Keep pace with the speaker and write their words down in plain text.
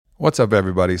What's up,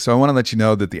 everybody? So I want to let you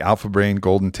know that the Alpha Brain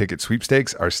Golden Ticket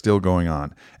Sweepstakes are still going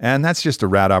on. And that's just a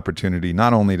rad opportunity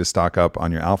not only to stock up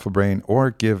on your Alpha Brain or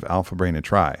give Alpha Brain a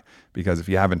try. Because if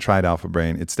you haven't tried Alpha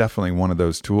Brain, it's definitely one of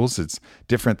those tools. It's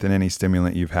different than any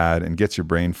stimulant you've had and gets your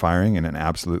brain firing in an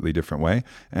absolutely different way.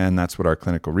 And that's what our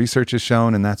clinical research has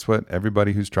shown. And that's what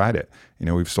everybody who's tried it. You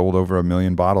know, we've sold over 1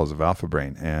 million bottles of Alpha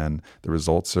Brain and the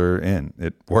results are in.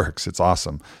 It works. It's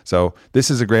awesome. So this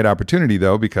is a great opportunity,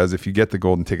 though, because if you get the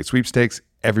Golden Ticket Sweepstakes,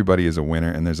 everybody is a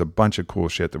winner. And there's a bunch of cool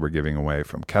shit that we're giving away,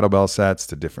 from kettlebell sets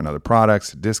to different other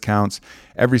products, to discounts.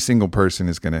 Every single person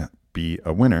is going to be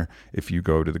a winner if you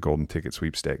go to the Golden Ticket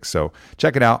Sweepstakes. So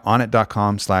check it out,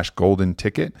 onnit.com/golden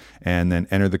ticket, and then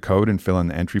enter the code and fill in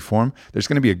the entry form. There's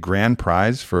going to be a grand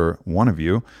prize for one of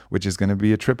you, which is going to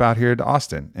be a trip out here to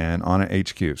Austin and Onnit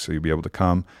HQ. So you'll be able to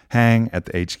come hang at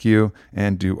the HQ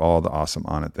and do all the awesome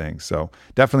Onnit things. So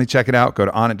definitely check it out. Go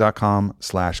to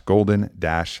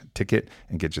onnit.com/golden-ticket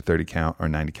and get your 30 count or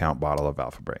 90 count bottle of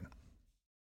Alpha Brain.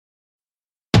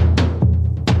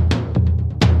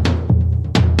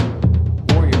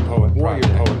 Warrior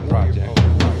Poet Project.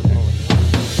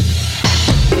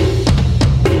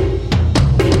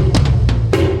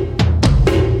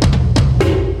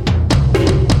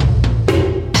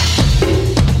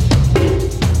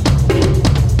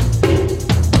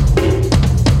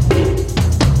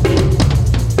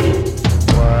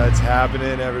 What's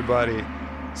happening, everybody?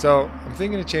 So I'm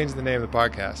thinking of changing the name of the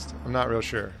podcast. I'm not real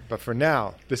sure, but for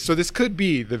now, this could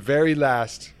be the very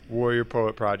last Warrior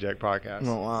Poet Project podcast.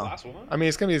 Oh, wow. Last one? I mean,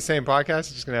 it's going to be the same podcast.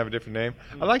 It's just going to have a different name.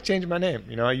 I like changing my name.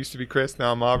 You know, I used to be Chris.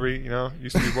 Now I'm Aubrey. You know,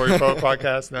 used to be Warrior Poet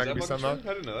Podcast. Now I can be something else.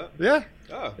 I didn't know that. Yeah.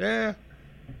 Oh. Yeah.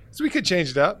 So we could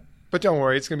change it up. But don't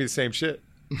worry. It's going to be the same shit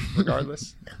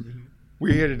regardless.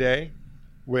 We're here today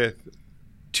with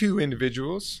two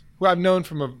individuals who I've known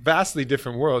from a vastly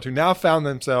different world, who now found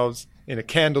themselves in a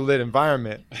candlelit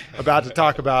environment about to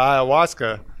talk about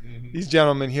ayahuasca. These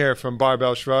gentlemen here from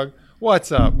Barbell Shrug.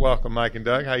 What's up? Welcome, Mike and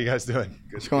Doug. How you guys doing?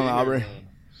 What's going on, Aubrey?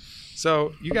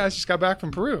 So you guys just got back from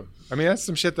Peru. I mean, that's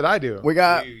some shit that I do. We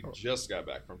just got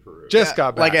back from Peru.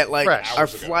 Got back. Fresh. Our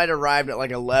flight arrived at like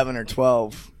 11 or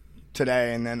 12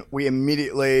 today, and then we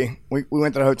immediately we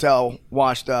went to the hotel,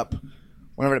 washed up,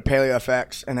 went over to Paleo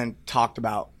FX, and then talked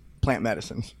about plant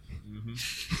medicines.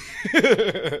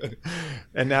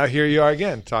 And now here you are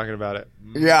again talking about it.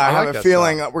 Yeah, I have like a that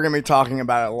feeling stuff. we're gonna be talking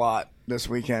about it a lot this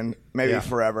weekend, maybe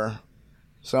forever.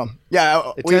 So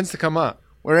yeah, It tends to come up.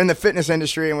 we're in the fitness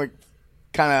industry, and we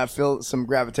kind of feel some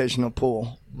gravitational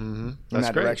pull in That's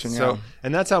that great. direction. So, Yeah.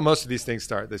 and that's how most of these things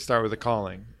start. They start with a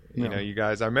calling. You Yeah. know, you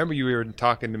guys. I remember you were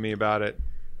talking to me about it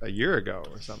a year ago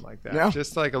or something like that. Yeah.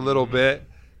 Just like a little bit,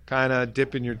 kind of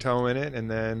dipping your toe in it,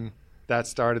 and then that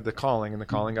started the calling, and the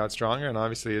calling got stronger. And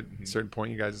obviously, at a certain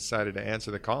point, you guys decided to answer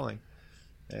the calling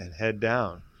and head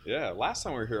down. Yeah, last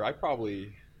time we were here, I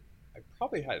probably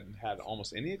hadn't had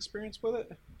almost any experience with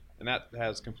it, and that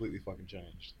has completely fucking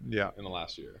changed. Yeah. In the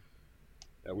last year.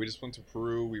 Yeah, we just went to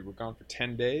Peru. We were gone for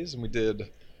 10 days, and we did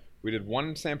one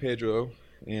in San Pedro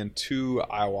and 2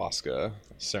 ayahuasca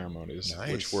ceremonies,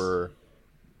 Nice. which were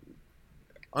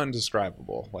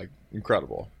undescribable, like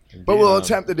incredible. But we'll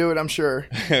attempt to do it, I'm sure.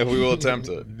 We will attempt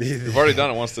it. We've already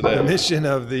done it once today. The mission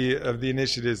of the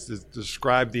initiative is to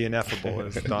describe the ineffable,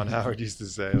 as Don Howard used to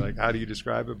say. Like, how do you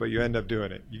describe it? But you end up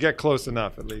doing it. You get close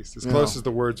enough, at least, as close as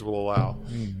the words will allow.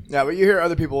 Yeah, but you hear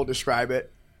other people describe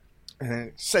it, and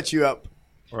it sets you up.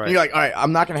 Right. And you're like, all right,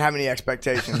 I'm not going to have any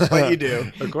expectations, but you do.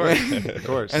 Of course, of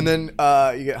course. And then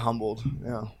you get humbled.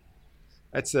 Yeah.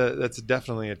 That's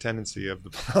definitely a tendency of the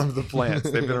plants.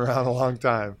 They've been around a long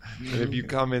time, and if you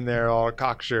come in there all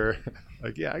cocksure,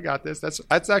 like, yeah, I got this.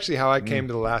 That's actually how I came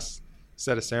to the last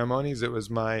set of ceremonies. It was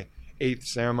my 8th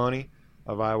ceremony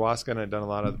of ayahuasca, and I'd done a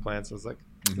lot of the plants. I was like,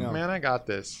 man, I got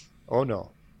this. Oh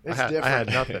no, It's I had different.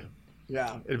 nothing.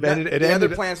 Yeah. It the ended- other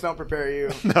plants don't prepare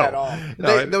you No. at all.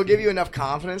 No, They'll give you enough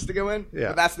confidence to go in, Yeah.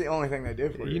 but that's the only thing they do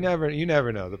for you. You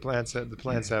never know. The plants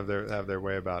have their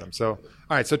way about them. So, all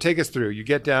right. So take us through. You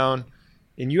get down,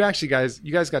 and you guys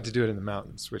got to do it in the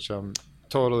mountains, which I'm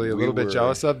totally a little bit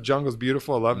jealous of. Jungle's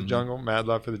beautiful. I love the jungle. Mad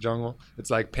love for the jungle. It's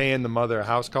like paying the mother a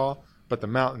house call, but the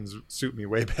mountains suit me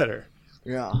way better.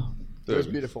 Yeah. It was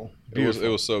beautiful. It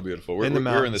was so beautiful. We're In the in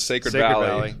the mountains. Sacred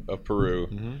Valley of Peru,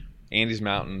 Andes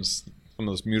Mountains, one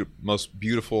of those most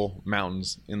beautiful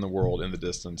mountains in the world in the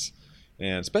distance,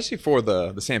 and especially for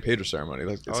the San Pedro ceremony.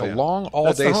 Like, it's a long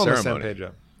That's the all-day home of San ceremony.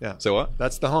 Pedro. Yeah. So what?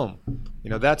 That's the home. You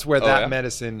know, that's where that yeah?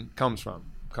 medicine comes from.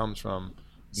 Comes from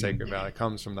Sacred Valley.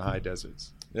 Comes from the high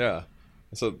deserts. Yeah.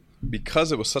 So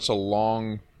because it was such a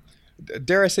long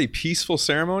dare I say, peaceful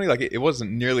ceremony. Like it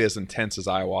wasn't nearly as intense as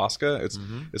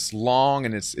ayahuasca. It's long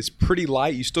and it's pretty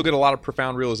light. You still get a lot of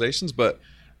profound realizations, but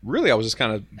really I was just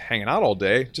kind of hanging out all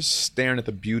day, just staring at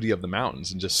the beauty of the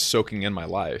mountains and just soaking in my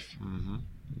life.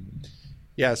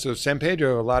 Yeah, so San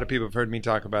Pedro, a lot of people have heard me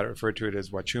talk about it, refer to it as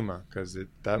Wachuma, because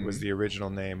that was the original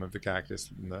name of the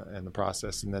cactus and the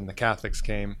process. And then the Catholics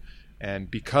came, and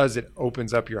because it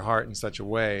opens up your heart in such a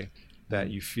way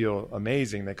that you feel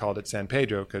amazing, they called it San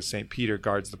Pedro, because St. Peter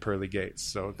guards the pearly gates.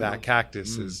 So that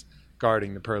cactus is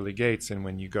guarding the pearly gates, and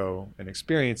when you go and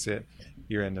experience it,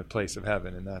 you're in the place of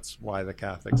heaven, and that's why the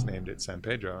Catholics named it San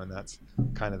Pedro, and that's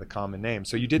kind of the common name.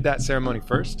 So you did that ceremony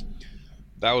first?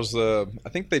 That was I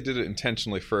think they did it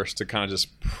intentionally first to kind of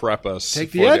just prep us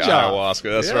Take for the edge ayahuasca.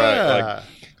 That's right. Yeah.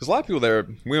 Because a lot of people there,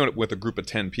 we went with a group of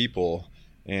 10 people,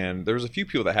 and there was a few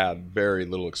people that had very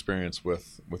little experience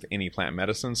with any plant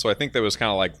medicine. So I think there was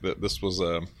kind of like this was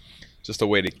just a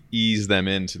way to ease them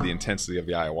into the intensity of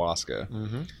the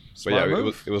ayahuasca. But yeah,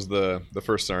 it was the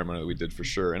first ceremony that we did for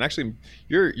sure. And actually,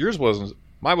 yours wasn't,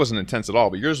 mine wasn't intense at all,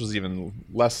 but yours was even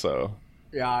less so.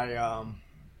 Yeah,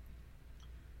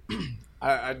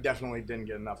 I definitely didn't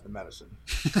get enough of the medicine.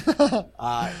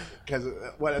 Because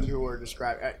what other people were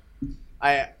describing,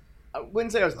 I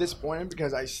wouldn't say I was disappointed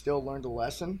because I still learned a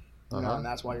lesson, and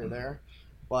that's why you're there.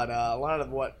 But a lot of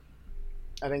what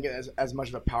I think is as much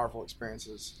of a powerful experience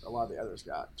as a lot of the others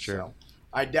got. Sure. So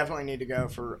I definitely need to go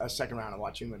for a second round of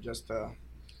Wachuma just to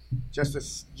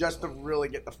really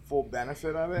get the full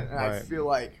benefit of it. And I feel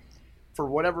like for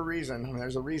whatever reason, I mean,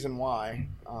 there's a reason why.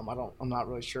 I'm not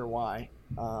really sure why.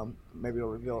 Maybe it'll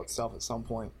reveal itself at some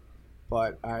point.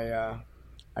 But I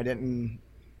didn't.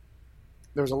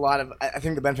 There was a lot of. I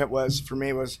think the benefit for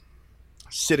me was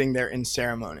sitting there in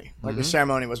ceremony. Like the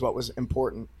ceremony was what was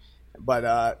important.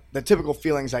 But the typical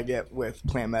feelings I get with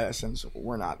plant medicines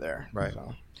were not there. Right.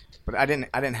 So. But I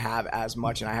didn't have as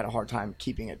much, and I had a hard time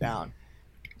keeping it down.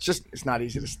 It's not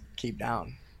easy to keep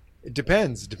down. It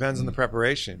depends. It depends on the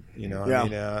preparation. I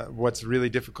mean, what's really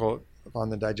difficult on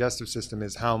the digestive system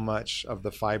is how much of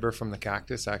the fiber from the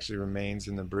cactus actually remains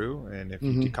in the brew. And if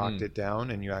you decoct it down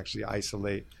and you actually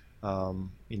isolate,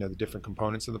 the different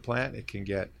components of the plant, it can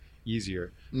get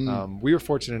easier. We were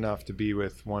fortunate enough to be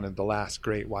with one of the last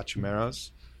great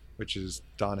Wachumeros, which is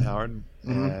Don Howard,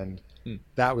 and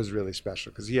that was really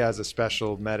special because he has a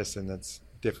special medicine that's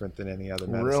different than any other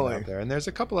medicine out there. And there's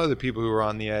a couple other people who are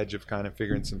on the edge of kind of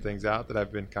figuring some things out that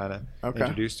I've been kind of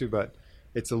introduced to, but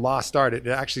it's a lost art. It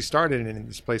actually started in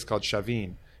this place called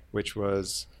Chavin, which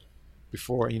was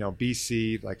before,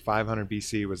 BC, like 500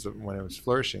 BC was when it was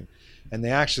flourishing. And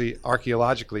they actually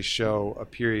archaeologically show a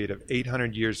period of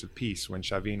 800 years of peace when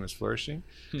Chavin was flourishing,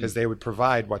 because they would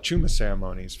provide Wachuma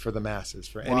ceremonies for the masses,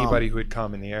 for anybody who would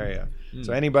come in the area.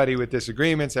 So anybody with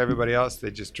disagreements, everybody else,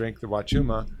 they just drink the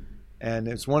Wachuma. And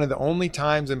it's one of the only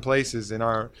times and places in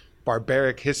our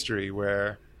barbaric history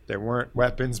where there weren't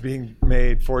weapons being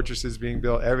made, fortresses being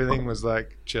built. Everything was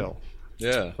like chill.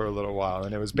 For a little while.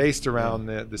 And it was based around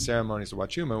the ceremonies of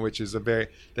Wachuma, which is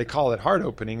they call it heart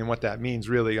opening. And what that means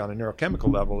really on a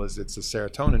neurochemical level is it's a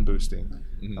serotonin boosting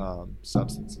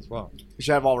substance as well. We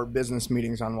should have all our business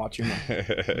meetings on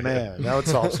Wachuma. Man, that would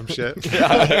solve some shit.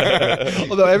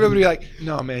 Although everybody like,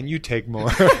 no, man, you take more.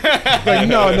 Like,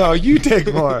 no, you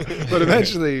take more. But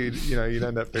eventually, you'd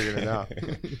end up figuring it out.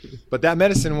 But that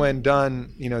medicine, when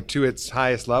done, to its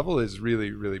highest level, is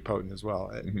really, really potent as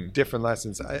well. Different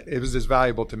lessons. It was as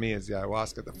valuable to me as the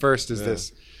ayahuasca. The first is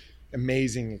this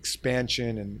amazing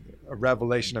expansion and a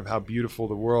revelation of how beautiful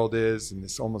the world is, and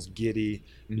this almost giddy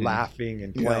laughing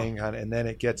and playing on it. And then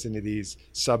it gets into these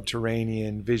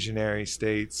subterranean visionary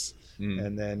states.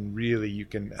 And then really you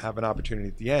can have an opportunity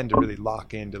at the end to really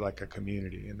lock into like a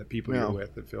community and the people you're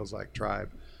with. It feels like tribe.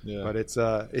 But it's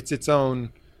its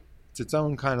own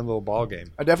kind of little ball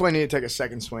game. I definitely need to take a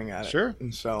second swing at it. Sure.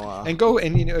 And so and go,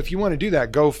 and if you want to do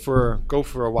that, go for a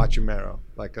Wachumero.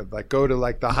 Like go to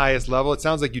like the highest level. It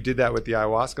sounds like you did that with the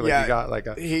ayahuasca. Like you got like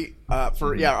a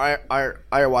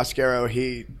ayahuasquero.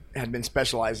 He had been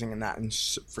specializing in that, and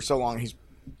for so long he's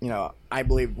I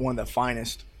believe one of the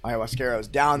finest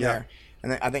ayahuasqueros down there.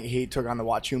 And I think he took on the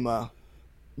Wachuma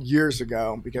years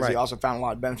ago because he also found a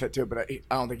lot of benefit to it, but I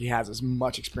don't think he has as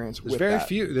much experience with that.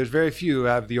 There's very few who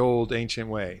have the old ancient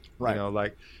way.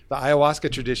 Like the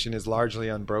ayahuasca tradition is largely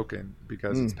unbroken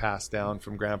because it's passed down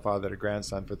from grandfather to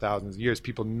grandson for thousands of years.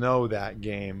 People know that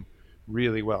game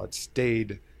really well. It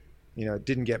stayed, it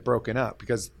didn't get broken up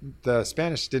because the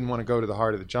Spanish didn't want to go to the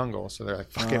heart of the jungle. So they're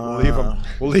like, fuck it,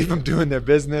 we'll leave them doing their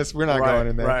business. We're not going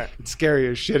in there. It's scary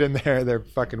as shit in there. They're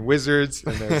fucking wizards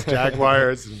and there's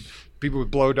jaguars and people with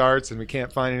blow darts and we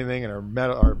can't find anything and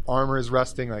our armor is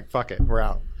rusting. Like, fuck it, we're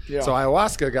out. Yeah. So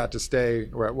ayahuasca got to stay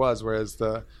where it was, whereas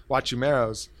the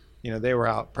Huachumeros, they were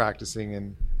out practicing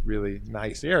in really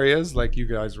nice areas like you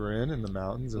guys were in the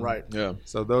mountains. And Right. Yeah.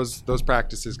 so those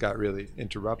practices got really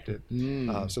interrupted.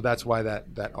 So that's why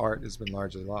that art has been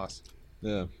largely lost.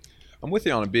 Yeah. I'm with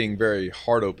you on it being very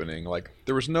heart opening. Like,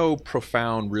 there was no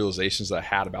profound realizations that I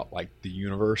had about like the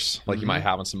universe, like you might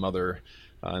have in some other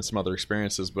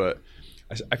experiences. But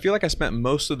I feel like I spent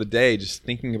most of the day just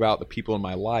thinking about the people in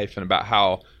my life and about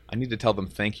how I need to tell them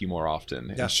thank you more often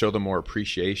and show them more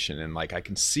appreciation. And like, I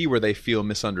can see where they feel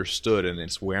misunderstood and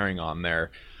it's wearing on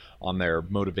their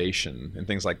motivation and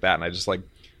things like that. And I just like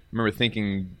remember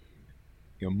thinking,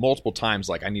 multiple times,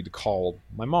 like, I need to call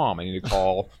my mom, I need to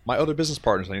call my other business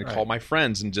partners, I need to call my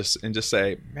friends and just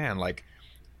say, man, like,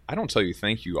 I don't tell you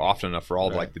thank you often enough for all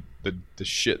like the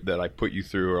shit that I put you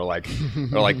through, or like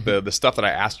the stuff that I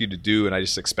ask you to do and I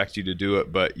just expect you to do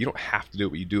it, but you don't have to do it,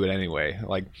 but you do it anyway.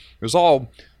 Like, it was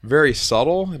all very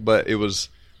subtle, but it was,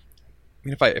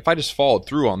 if I just followed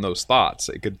through on those thoughts,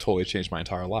 it could totally change my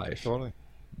entire life. Totally.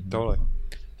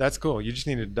 That's cool. You just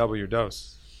needed to double your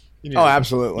dose.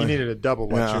 Absolutely. You needed a double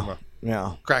Wachuma.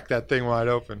 Yeah. Crack that thing wide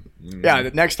open. Yeah. The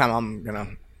next time I'm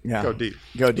gonna Go deep.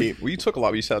 Well, you took a lot,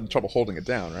 but you just had trouble holding it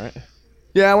down, right?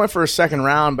 Yeah, I went for a second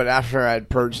round, but after I'd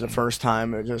purged the first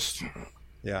time, it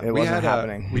wasn't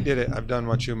happening. We did it. I've done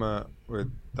Wachuma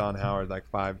with Don Howard like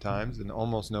 5 times, and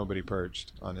almost nobody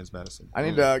purged on his medicine. I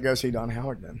need to go see Don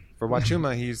Howard then. For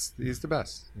Wachuma, he's the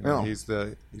best. Oh. He's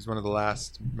one of the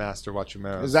last master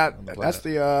Wachumeros. Is that's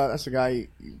the guy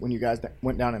when you guys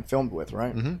went down and filmed with,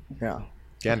 right? Mm-hmm. Yeah.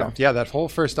 Gandalf. Okay. Yeah, that whole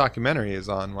first documentary is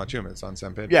on Wachuma. It's on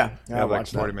San Pedro. Yeah, I like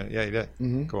watched 40 that. minutes. Yeah, you did.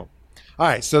 Mm-hmm. Cool. All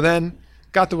right, so then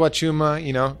got the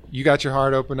Wachuma. You got your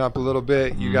heart opened up a little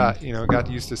bit. You got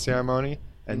used to ceremony,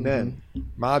 and then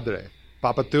Madre,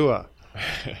 Papatua,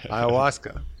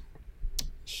 ayahuasca.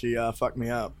 She fucked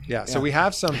me up. Yeah, so we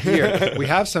have some here.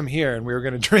 and we were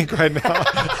going to drink right now.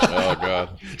 Oh God.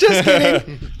 Just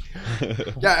kidding.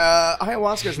 Yeah,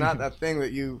 ayahuasca is not that thing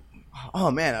that you.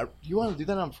 Oh man, you want to do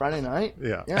that on Friday night?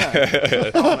 Yeah.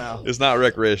 Oh, no. It's not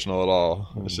recreational at all.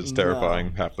 It's just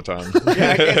terrifying half the time.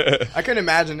 Yeah, I couldn't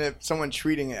imagine if someone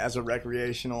treating it as a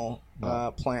recreational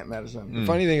plant medicine. The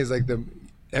funny thing is, like, the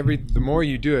more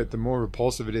you do it, the more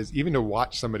repulsive it is, even to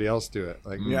watch somebody else do it.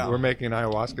 Like, we're making an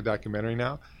ayahuasca documentary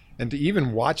now, and to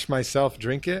even watch myself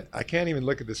drink it, I can't even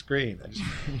look at the screen. I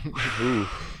just, Ooh.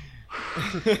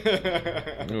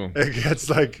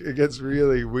 it gets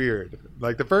really weird.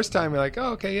 Like, the first time you're like,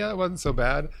 oh, okay, yeah, it wasn't so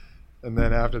bad, and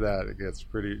then after that it gets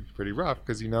pretty rough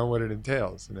because you know what it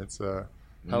entails, and it's a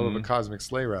hell of a cosmic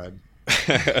sleigh ride.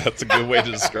 That's a good way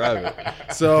to describe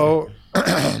it. So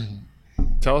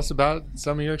tell us about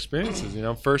some of your experiences.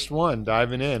 First one,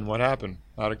 diving in, what happened,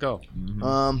 how'd it go?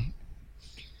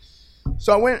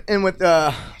 So I went in with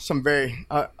some very,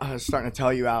 I was starting to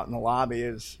tell you out in the lobby,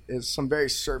 is some very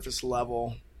surface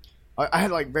level. I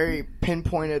had like very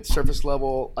pinpointed surface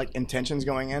level like intentions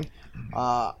going in.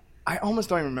 I almost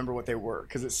don't even remember what they were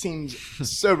because it seems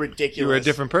so ridiculous. You were a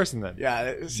different person then. Yeah,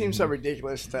 it seems so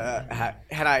ridiculous to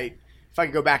if I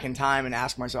could go back in time and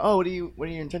ask myself, oh, what are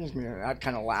your intentions going to be? I'd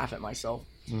kind of laugh at myself.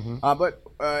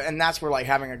 And that's where like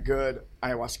having a good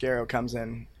ayahuasquero comes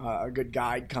in, a good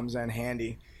guide comes in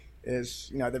handy.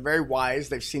 Is they're very wise.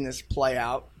 They've seen this play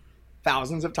out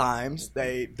thousands of times.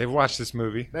 They've watched this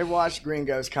movie. They've watched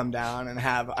gringos come down and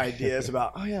have ideas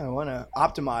about, oh yeah, I want to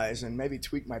optimize and maybe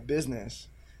tweak my business.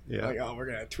 Yeah. Like, oh, we're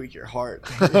gonna tweak your heart.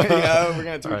 We're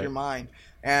gonna tweak your mind.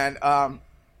 And I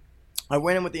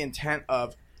went in with the intent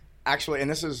of actually,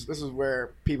 and this is where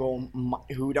people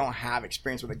who don't have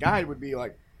experience with a guide would be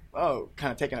like, oh,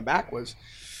 kind of taken aback. Was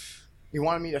you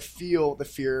wanted me to feel the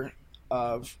fear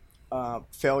of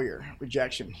failure,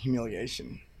 rejection,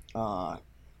 humiliation,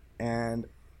 and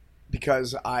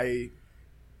because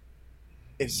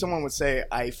if someone would say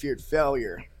I feared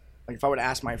failure, like if I would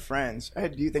ask my friends, hey,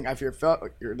 do you think I fear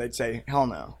failure? They'd say, hell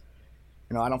no.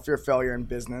 I don't fear failure in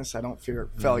business. I don't fear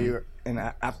failure in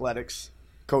athletics,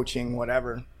 coaching,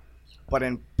 whatever. But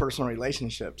in personal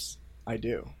relationships, I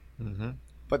do.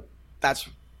 But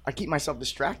I keep myself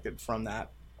distracted from that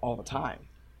all the time,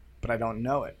 but I don't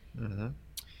know it.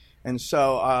 And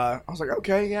so I was like,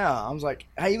 okay, yeah. I was like,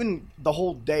 the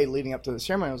whole day leading up to the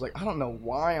ceremony, I was like, I don't know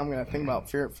why I'm going to think about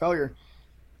fear of failure.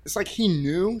 It's like he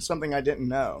knew something I didn't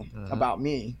know about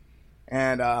me.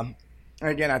 And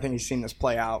again, I think he's seen this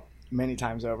play out many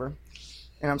times over.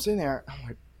 And I'm sitting there, I'm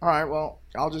like, all right, well,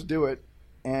 I'll just do it.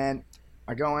 And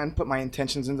I go in, put my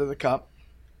intentions into the cup.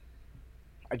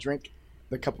 I drink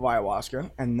the cup of ayahuasca,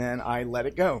 and then I let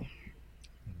it go.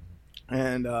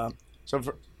 And So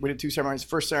we did 2 ceremonies.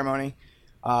 First ceremony,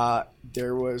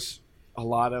 there was a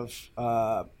lot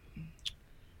of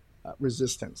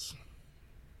resistance.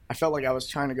 I felt like I was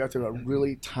trying to go through a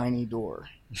really tiny door.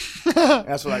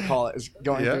 That's what I call it, is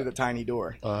going through the tiny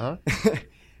door. Uh-huh.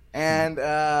 And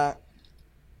I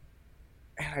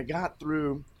got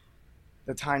through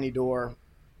the tiny door,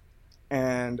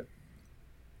 and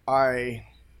I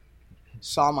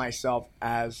saw myself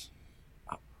as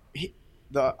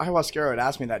the ayahuasquero had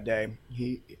asked me that day.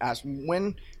 He asked,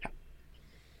 when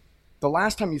the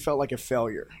last time you felt like a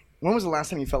failure? When was the last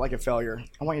time you felt like a failure?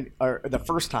 I want you, or the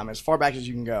first time, as far back as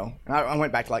you can go. And I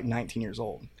went back to like 19 years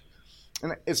old.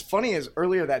 And it's funny, as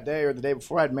earlier that day or the day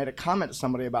before, I'd made a comment to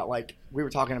somebody about, like, we were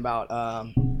talking about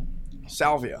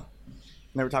salvia.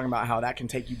 And they were talking about how that can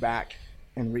take you back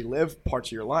and relive parts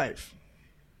of your life.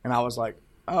 And I was like,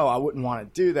 oh, I wouldn't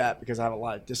want to do that because I have a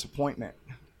lot of disappointment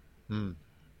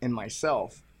in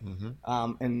myself,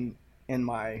 and in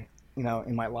my,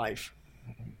 in my life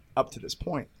up to this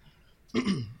point.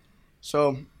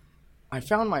 So I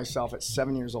found myself at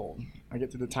 7 years old. I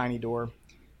get to the tiny door,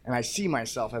 and I see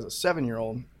myself as a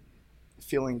 7-year-old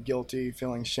feeling guilty,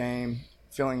 feeling shame,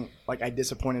 feeling like I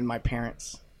disappointed my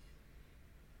parents.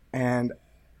 And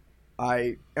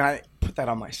I put that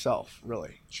on myself,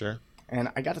 really. Sure. And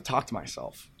I got to talk to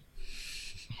myself.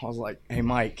 I was like, hey,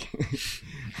 Mike,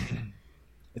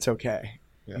 it's okay.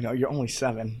 Yeah. You're only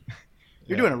 7.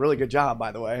 You're doing a really good job,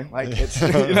 by the way. Like, it's,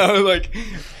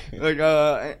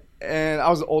 and I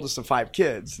was the oldest of 5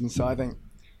 kids. And so I think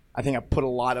I put a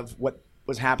lot of what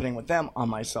was happening with them on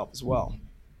myself as well.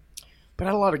 But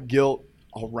I had a lot of guilt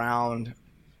around,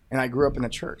 and I grew up in the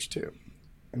church too.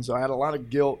 And so I had a lot of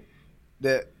guilt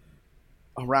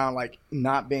around, like,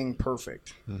 not being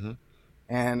perfect. Mm-hmm.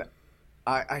 And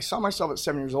I saw myself at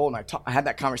 7 years old, and I had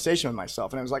that conversation with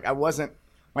myself. And it was like,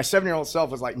 my 7-year-old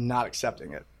self was like not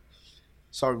accepting it.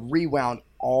 So I rewound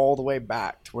all the way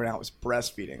back to when I was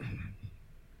breastfeeding.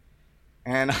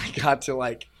 And I got to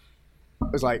I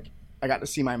got to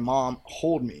see my mom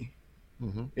hold me.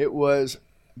 Mm-hmm. It was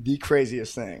the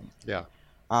craziest thing. Yeah.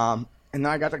 And then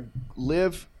I got to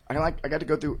live, I got to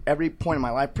go through every point in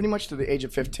my life, pretty much to the age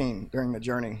of 15 during the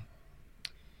journey.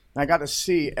 And I got to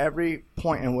see every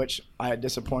point in which I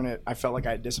felt like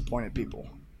I had disappointed people.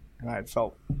 And I had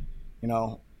felt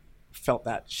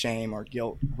that shame or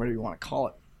guilt, whatever you want to call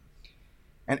it.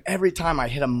 And every time I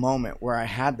hit a moment where I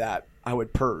had that, I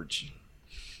would purge.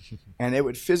 And it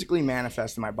would physically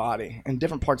manifest in my body, in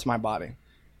different parts of my body.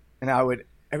 And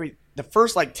the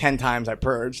first 10 times I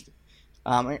purged,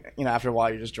 after a while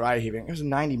you're just dry heaving. It was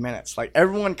 90 minutes. Like,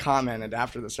 everyone commented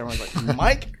after this. Everyone's like,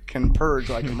 Mike can purge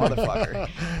like a motherfucker.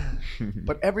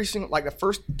 But every single, the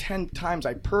first 10 times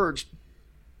I purged,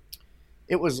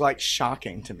 it was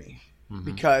shocking to me. Mm-hmm.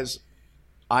 Because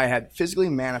I had physically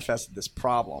manifested this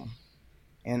problem.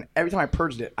 And every time I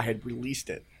purged it, I had released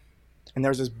it. And there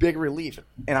was this big relief.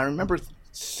 And I remember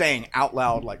saying out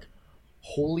loud,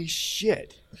 holy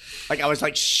shit. I was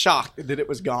shocked that it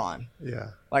was gone. Yeah.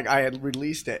 I had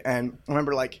released it. And I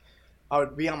remember I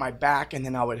would be on my back, and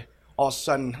then all of a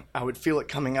sudden I would feel it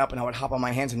coming up, and I would hop on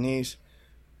my hands and knees,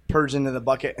 purge into the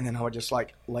bucket, and then I would just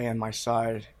lay on my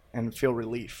side and feel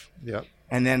relief. Yep.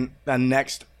 And then the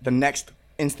next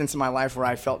instance in my life where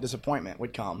I felt disappointment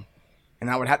would come. And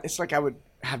I would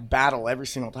have battle every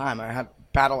single time. I had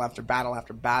battle after battle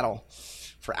after battle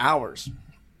for hours.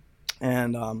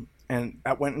 And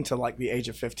that went into the age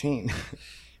of 15.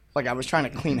 I was trying to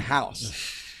clean house.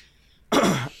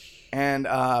 And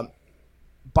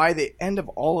by the end of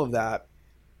all of that,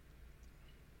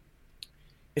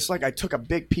 it's like I took a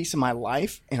big piece of my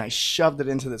life and I shoved it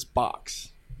into this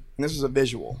box. And this is a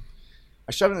visual.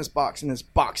 I shoved it in this box, and this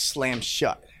box slammed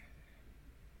shut.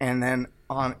 And then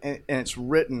and it's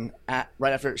written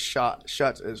right after it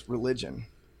shuts is religion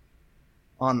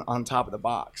on top of the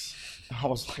box. And I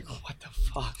was like, what the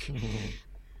fuck?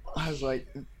 I was like,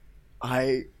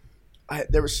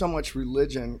 there was so much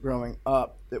religion growing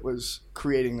up that was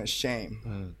creating the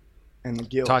shame and the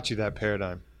guilt. Taught you that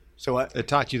paradigm. So what? It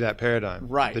taught you that paradigm.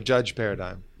 Right. The judge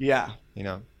paradigm. Yeah.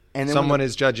 And someone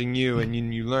is judging you, and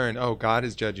you learn, oh, God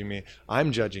is judging me.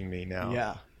 I'm judging me now.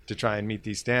 Yeah. To try and meet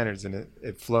these standards, and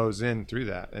it flows in through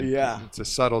that. And it's a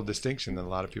subtle distinction that a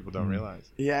lot of people don't realize.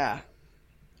 Yeah.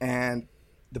 And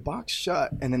the box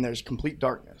shut, and then there's complete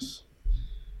darkness.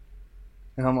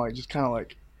 And I'm just kind of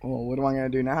well, what am I going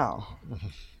to do now?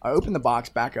 I open the box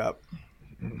back up,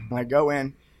 and I go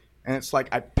in, and it's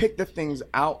I pick the things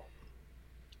out.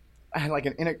 I had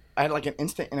an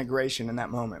instant integration in that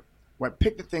moment where I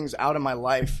picked the things out of my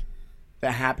life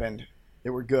that happened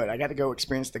that were good. I got to go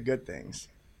experience the good things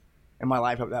in my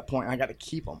life at that point, and I got to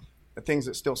keep them. the things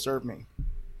that still serve me.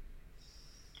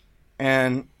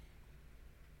 And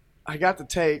I got to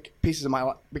take pieces of my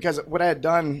life, because what I had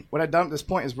done at this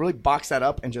point is really box that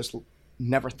up and just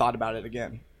never thought about it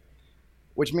again.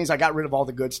 Which means I got rid of all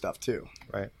the good stuff too.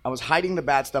 Right. I was hiding the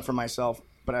bad stuff from myself,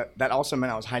 but that also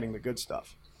meant I was hiding the good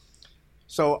stuff.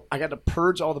 So I got to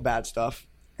purge all the bad stuff,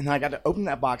 and then I got to open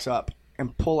that box up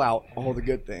and pull out all the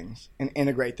good things and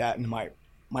integrate that into my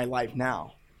life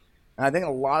now. And I think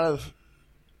a lot of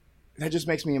that just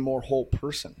makes me a more whole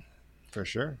person. For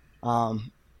sure.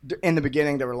 In the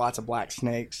beginning, there were lots of black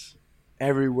snakes.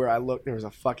 Everywhere I looked, there was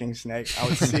a fucking snake. I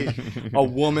would see a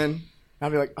woman.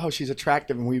 I'd be like, oh, she's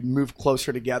attractive. And we'd move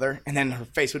closer together. And then her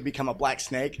face would become a black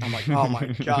snake. I'm like, oh, my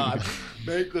God.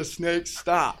 Make the snake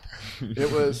stop.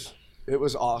 It was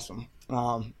awesome.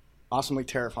 Awesomely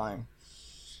terrifying.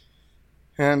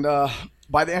 And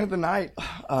by the end of the night,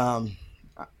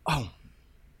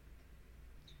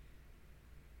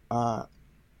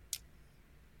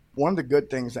 one of the good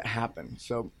things that happened.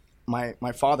 So my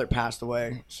father passed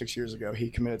away 6 years ago. He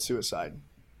committed suicide.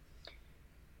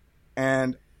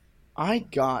 And I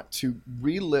got to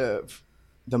relive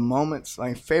the moments,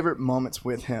 my favorite moments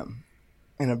with him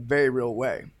in a very real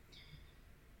way.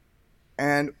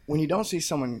 And when you don't see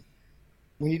someone,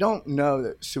 when you don't know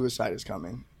that suicide is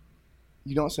coming,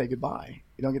 you don't say goodbye.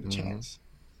 You don't get the chance.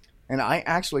 And I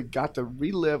actually got to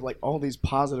relive like all these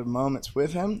positive moments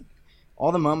with him,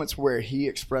 all the moments where he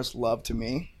expressed love to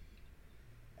me.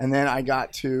 And then I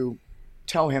got to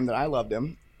tell him that I loved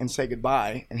him and say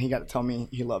goodbye. And he got to tell me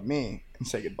he loved me and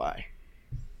say goodbye.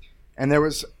 And there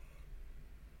was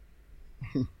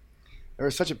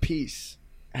such a peace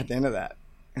at the end of that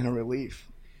and a relief.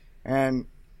 And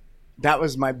that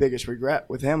was my biggest regret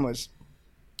with him, was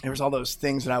there was all those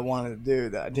things that I wanted to do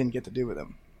that I didn't get to do with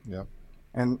him. Yeah.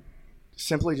 And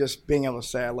simply just being able to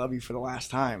say I love you for the last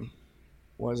time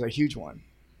was a huge one.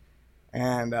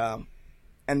 And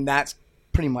that's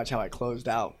pretty much how I closed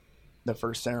out the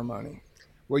first ceremony.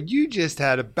 Well, you just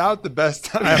had about the best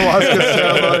ayahuasca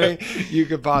ceremony you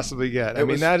could possibly get. I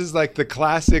mean, that is like the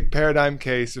classic paradigm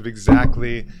case of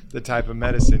exactly the type of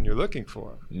medicine you're looking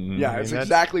for. Yeah, it's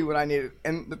exactly what I needed.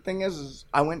 And the thing is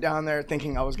I went down there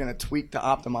thinking I was going to tweak to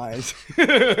optimize.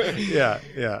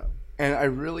 Yeah. And I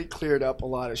really cleared up a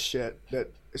lot of shit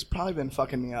that has probably been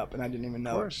fucking me up, and I didn't even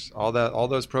know. Of course, all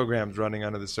those programs running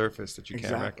under the surface that you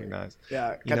can't recognize.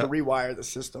 Yeah, got to rewire the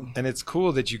system. And it's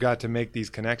cool that you got to make these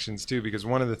connections too, because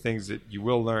one of the things that you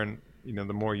will learn,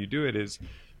 the more you do it, is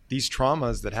these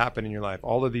traumas that happen in your life.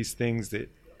 All of these things that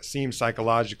seem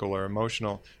psychological or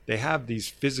emotional, they have these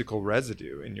physical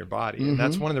residue in your body, and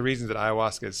that's one of the reasons that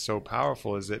ayahuasca is so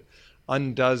powerful. Is it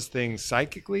undoes things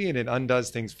psychically and it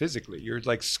undoes things physically. You're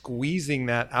like squeezing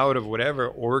that out of whatever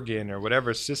organ or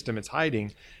whatever system it's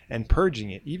hiding and purging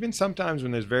it. Even sometimes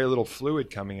when there's very little fluid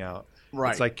coming out,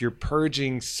 it's like you're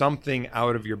purging something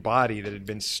out of your body that had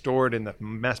been stored in the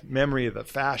memory of the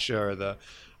fascia or the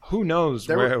who knows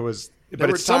where it was, but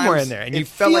it's somewhere in there and you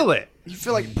feel it. You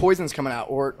feel like poison's coming out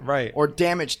or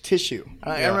damaged tissue.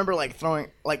 I remember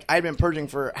I'd been purging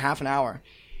for half an hour.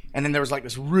 And then there was like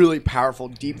this really powerful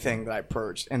deep thing that I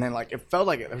purged. And then like it felt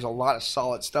like there was a lot of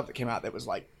solid stuff that came out that was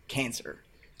like cancer.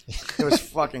 It was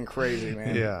fucking crazy,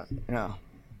 man. Yeah.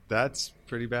 That's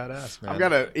pretty badass, man. I've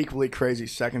got an equally crazy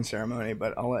second ceremony,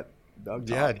 but I'll let Doug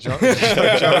talk. Yeah,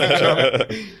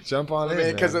 jump on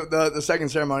in. Because the second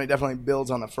ceremony definitely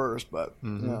builds on the first, but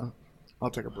I'll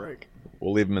take a break.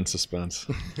 We'll leave him in suspense.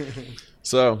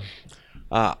 So...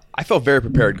 I felt very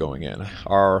prepared going in.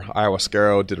 Our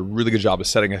ayahuasquero did a really good job of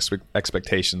setting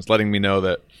expectations, letting me know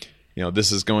that,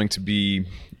 this is going to be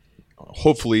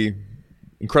hopefully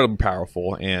incredibly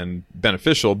powerful and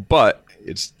beneficial, but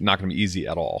it's not going to be easy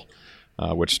at all,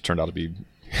 which turned out to be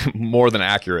more than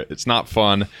accurate. It's not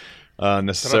fun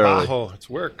necessarily. Trabajo. It's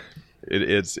work.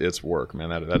 It's work, man.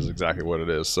 That is exactly what it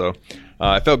is. So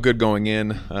I felt good going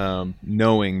in,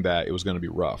 knowing that it was going to be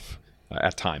rough,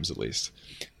 at times at least.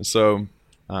 And so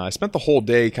I spent the whole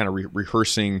day kind of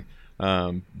rehearsing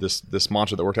this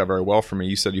mantra that worked out very well for me.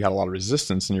 You said you had a lot of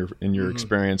resistance in your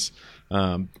experience.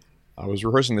 I was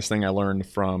rehearsing this thing I learned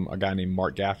from a guy named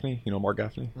Mark Gaffney. You know Mark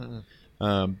Gaffney?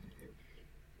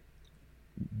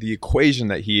 The equation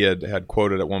that he had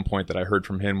quoted at one point that I heard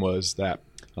from him was that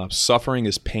suffering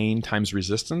is pain times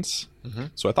resistance.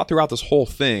 So I thought throughout this whole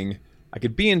thing, I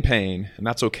could be in pain and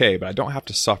that's okay, but I don't have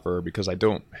to suffer because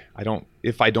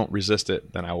if I don't resist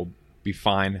it, then I will be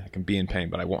fine. I can be in pain,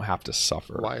 but I won't have to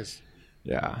suffer. Wise.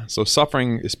 Yeah. So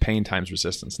suffering is pain times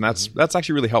resistance. And that's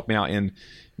actually really helped me out in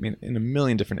a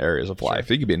million different areas of life.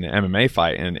 You could be in an MMA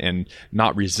fight and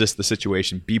not resist the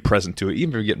situation, be present to it. Even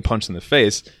if you're getting punched in the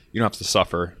face, you don't have to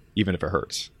suffer, even if it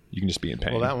hurts. you can just be in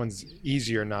pain. Well, that one's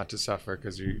easier not to suffer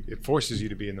because it forces you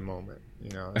to be in the moment.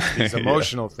 It's these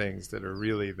emotional things that are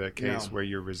really the case where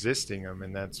you're resisting them,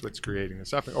 and that's what's creating the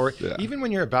suffering. Or even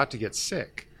when you're about to get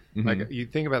sick, like you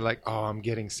think about oh, I'm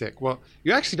getting sick. Well,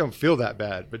 you actually don't feel that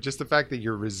bad, but just the fact that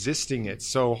you're resisting it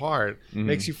so hard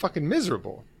makes you fucking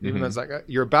miserable. Even though it's like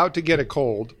you're about to get a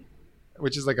cold,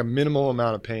 which is like a minimal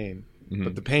amount of pain,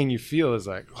 but the pain you feel is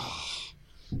like,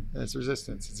 it's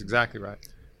resistance. It's exactly right.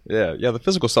 Yeah. The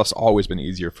physical stuff's always been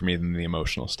easier for me than the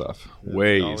emotional stuff.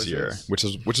 Way easier. Which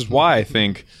is why I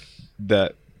think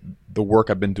that the work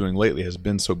I've been doing lately has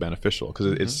been so beneficial,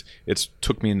 because it's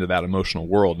took me into that emotional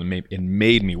world and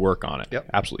made me work on it. Yep.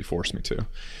 Absolutely forced me to.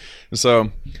 And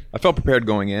so I felt prepared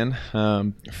going in.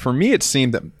 For me, it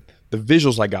seemed that the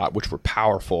visuals I got, which were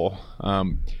powerful,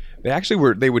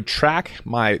 they would track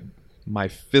my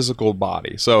physical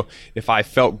body. So if I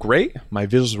felt great, my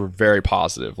visuals were very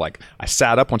positive. Like I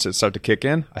sat up once it started to kick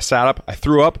in. I sat up, I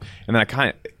threw up, and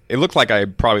then it looked like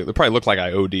it probably looked like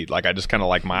I OD'd. Like I just kind of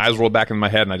like my eyes rolled back in my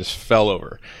head and I just fell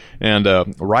over. And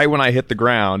right when I hit the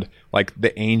ground, like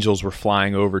the angels were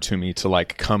flying over to me to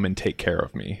like come and take care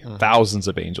of me. Thousands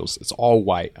of angels. It's all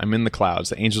white. I'm in the clouds.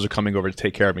 The angels are coming over to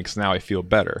take care of me because now I feel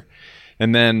better.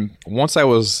 And then once I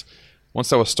was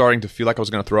starting to feel like I was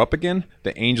going to throw up again,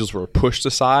 the angels were pushed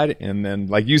aside, and then,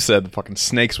 like you said, the fucking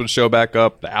snakes would show back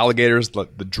up, the alligators, the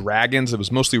dragons. It was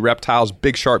mostly reptiles,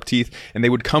 big sharp teeth, and they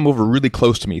would come over really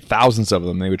close to me, thousands of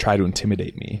them. They would try to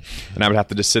intimidate me, and I would have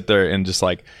to just sit there and just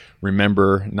like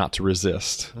remember not to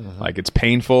resist. Like it's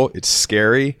painful, it's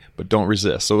scary, but don't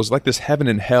resist. So it was like this heaven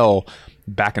and hell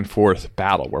back and forth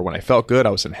battle where when I felt good, I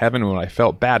was in heaven, and when I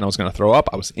felt bad and I was going to throw up,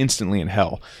 I was instantly in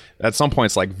hell. At some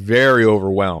points, like very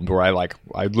overwhelmed, where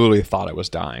I literally thought I was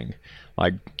dying.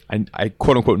 Like I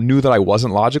quote unquote knew that I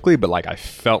wasn't logically, but like I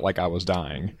felt like I was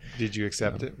dying. Did you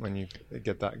accept it when you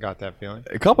got that feeling?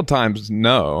 A couple times,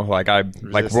 no. Like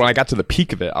when I got to the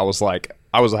peak of it, I was like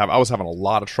I was having a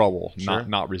lot of trouble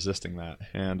not resisting that.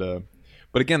 And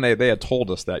but again, they had told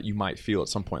us that you might feel at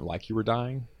some point like you were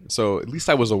dying. So at least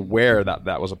I was aware that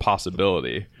that was a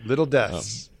possibility. Little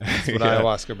deaths. That's what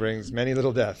ayahuasca brings. Many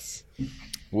little deaths.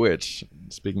 Which,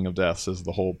 speaking of deaths, is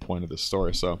the whole point of this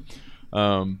story. So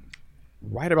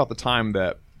right about the time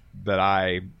that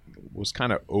I was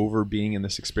kind of over being in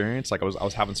this experience, like I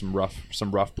was having some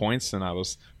rough points, and I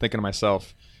was thinking to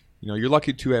myself, you're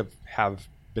lucky to have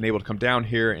been able to come down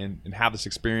here and have this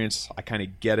experience. I kind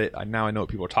of get it. Now I know what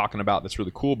people are talking about. That's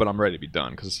really cool, but I'm ready to be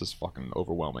done because this is fucking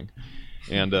overwhelming.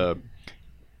 And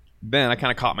then I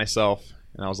kind of caught myself,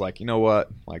 and I was like, you know what?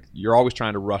 Like, you're always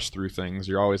trying to rush through things.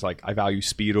 You're always like, I value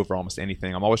speed over almost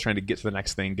anything. I'm always trying to get to the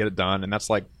next thing, get it done. And that's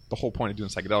like the whole point of doing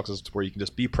psychedelics, is where you can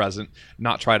just be present,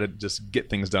 not try to just get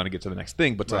things done and get to the next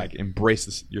thing, but to like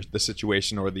embrace the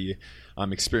situation or the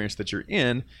experience that you're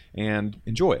in and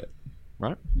enjoy it,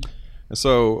 right? And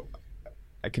so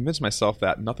I convinced myself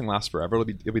that nothing lasts forever.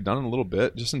 It'll be done in a little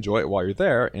bit. Just enjoy it while you're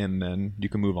there, and then you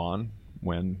can move on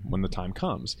when the time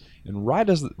comes. And right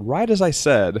as I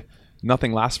said,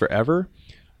 nothing lasts forever,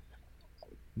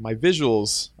 my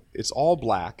visuals, it's all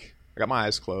black. I got my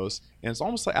eyes closed, and it's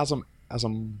almost like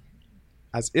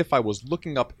as if I was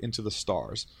looking up into the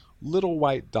stars, little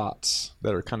white dots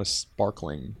that are kind of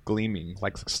sparkling, gleaming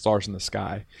like stars in the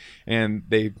sky, and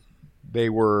they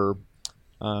were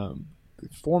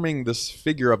forming this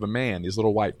figure of a man, these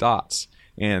little white dots,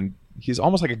 and he's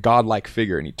almost like a godlike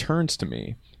figure, and he turns to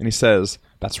me and he says,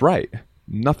 "That's right,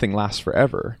 nothing lasts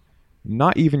forever,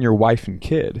 not even your wife and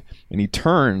kid." And he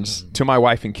turns to my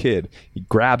wife and kid, he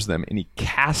grabs them, and he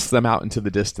casts them out into the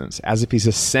distance as if he's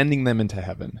ascending them into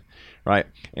heaven, right?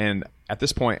 And at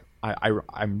this point,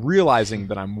 I'm realizing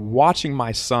that I'm watching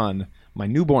my son, my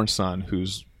newborn son,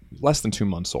 who's less than 2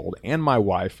 months old, and my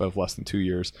wife of less than 2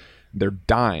 years, they're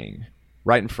dying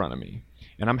right in front of me.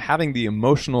 And I'm having the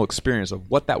emotional experience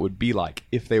of what that would be like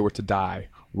if they were to die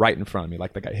right in front of me,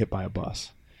 like they got hit by a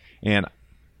bus. And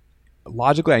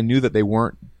logically, I knew that they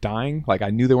weren't dying. Like,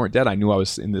 I knew they weren't dead. I knew I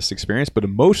was in this experience. But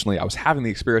emotionally, I was having the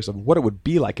experience of what it would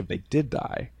be like if they did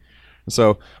die. And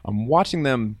so I'm watching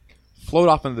them float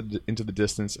off into the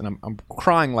distance, and I'm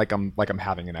crying like I'm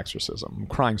having an exorcism. I'm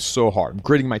crying so hard. I'm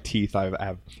gritting my teeth.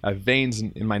 I have veins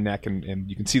in my neck, and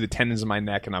you can see the tendons in my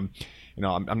neck, and I'm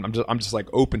just like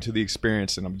open to the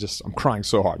experience, and I'm crying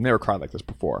so hard. I've never cried like this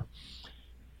before.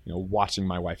 Watching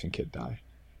my wife and kid die.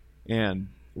 And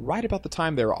right about the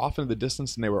time they were off into the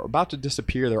distance and they were about to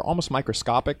disappear, they were almost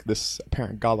microscopic, this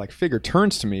apparent godlike figure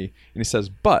turns to me and he says,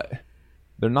 "But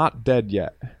they're not dead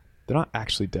yet. they're not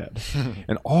actually dead.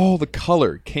 And all the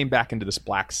color came back into this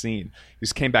black scene. It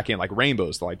just came back in like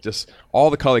rainbows, like just all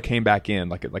the color came back in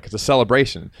like it's a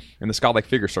celebration. And this godlike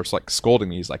figure starts like scolding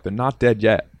me. He's like, they're not dead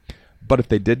yet. But if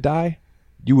they did die,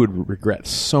 you would regret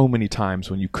so many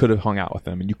times when you could have hung out with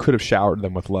them and you could have showered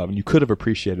them with love and you could have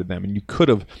appreciated them and you could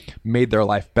have made their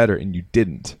life better and you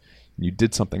didn't. And you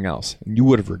did something else and you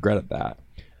would have regretted that.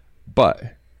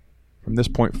 But from this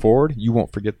point forward, you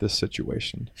won't forget this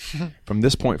situation. From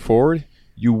this point forward,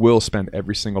 you will spend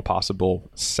every single possible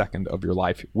second of your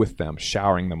life with them,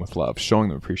 showering them with love, showing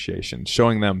them appreciation,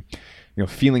 showing them,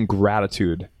 feeling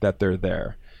gratitude that they're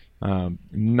there,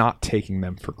 not taking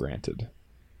them for granted.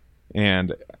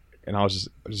 And I was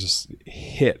just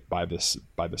hit by this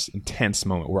intense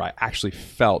moment where I actually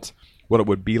felt what it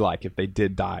would be like if they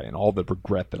did die and all the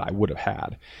regret that I would have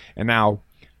had. And now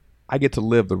I get to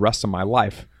live the rest of my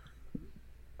life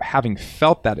having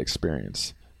felt that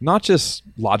experience, not just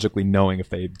logically knowing if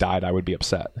they died I would be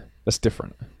upset. That's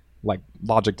different. Like,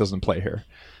 logic doesn't play here.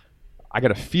 I got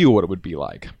to feel what it would be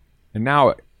like. And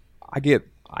now I get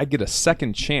a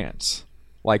second chance.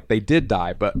 Like, they did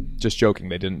die, but just joking,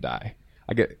 they didn't die.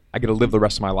 I get to live the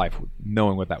rest of my life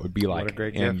knowing what that would be like. What a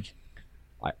great gift.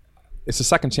 It's a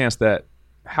second chance that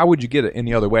how would you get it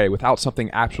any other way without something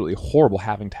absolutely horrible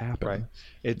having to happen?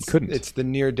 Right. Couldn't. It's the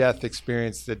near-death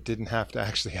experience that didn't have to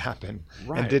actually happen,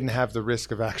 and didn't have the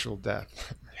risk of actual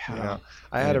death. Yeah.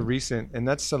 I had a recent, and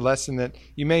that's a lesson that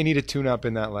you may need to tune up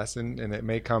in that lesson, and it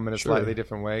may come in a slightly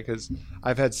different way, because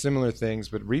I've had similar things,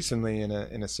 but recently in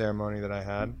a ceremony that I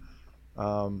had,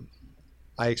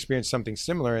 I experienced something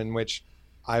similar in which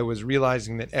I was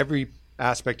realizing that every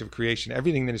aspect of creation,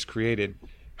 everything that is created,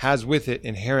 has with it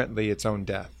inherently its own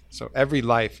death. So every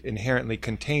life inherently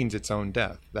contains its own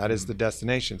death. That is the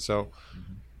destination. So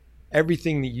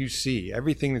everything that you see,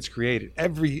 everything that's created,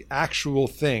 every actual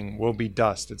thing will be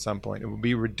dust at some point. It will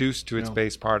be reduced to its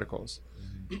base particles.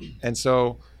 And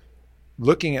so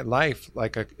looking at life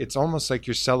it's almost like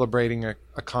you're celebrating a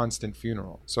constant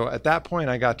funeral. So at that point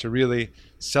I got to really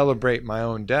celebrate my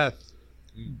own death.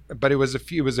 But it was a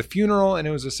funeral and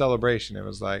it was a celebration. It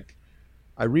was like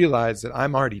I realized that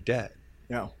I'm already dead.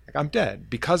 Yeah. Like, I'm dead.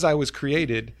 Because I was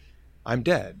created, I'm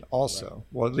dead also. Right.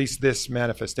 Well, at least this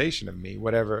manifestation of me,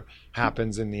 whatever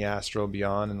happens in the astral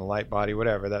beyond, in the light body,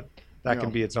 whatever, that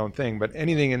can be its own thing. But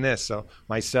anything in this, so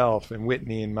myself and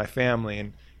Whitney and my family,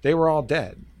 and they were all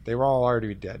dead. They were all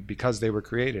already dead because they were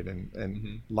created,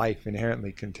 and life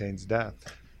inherently contains death.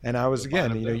 And I was,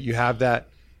 again, you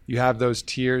have those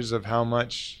tears of how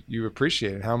much you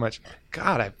appreciate it, how much,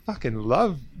 God, I fucking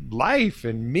love life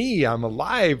and me. I'm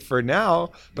alive for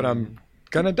now, but I'm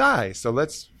going to die. So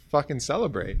let's fucking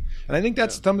celebrate. And I think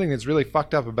that's something that's really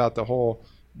fucked up about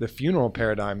the funeral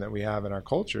paradigm that we have in our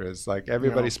culture, is like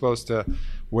everybody's supposed to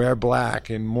wear black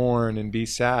and mourn and be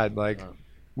sad. Like,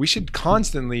 we should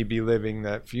constantly be living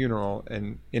that funeral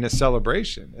and in a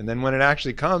celebration. And then when it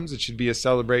actually comes, it should be a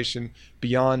celebration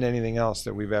beyond anything else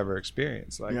that we've ever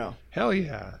experienced. Like, hell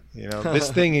yeah,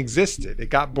 this thing existed. It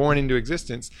got born into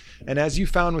existence. And as you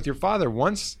found with your father,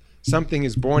 once something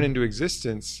is born into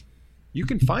existence, you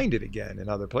can find it again in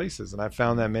other places. And I've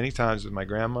found that many times with my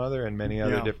grandmother and many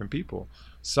other different people.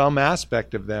 Some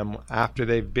aspect of them, after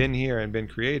they've been here and been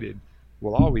created,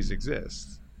 will always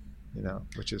exist.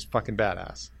 Which is fucking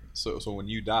badass. So when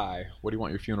you die, what do you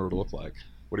want your funeral to look like?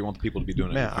 What do you want the people to be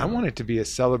doing? Man, I want it to be a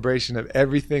celebration of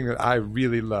everything that I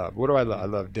really love. What do I love? I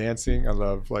love dancing. I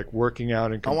love working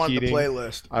out and competing. I want the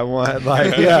playlist. I want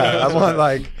I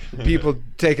want people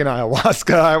taking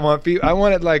ayahuasca. I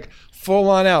want it full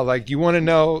on out. You want to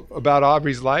know about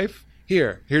Aubrey's life?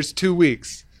 Here's 2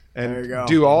 weeks. And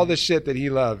do all the shit that he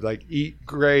loved, eat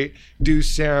great, do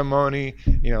ceremony,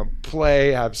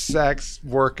 play, have sex,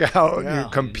 work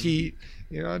out, compete,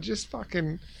 just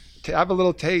fucking have a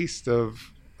little taste of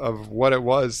what it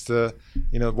was to,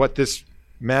 what this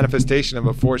manifestation of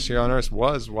a force here on Earth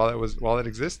was while it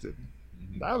existed.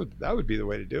 That would be the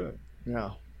way to do it.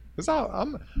 Yeah. Because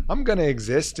I'm going to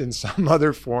exist in some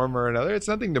other form or another. It's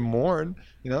nothing to mourn,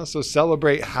 so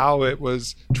celebrate how it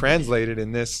was translated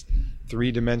in this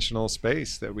three-dimensional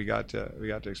space that we got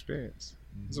to experience.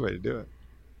 This is the way to do it.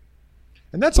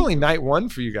 And that's only night one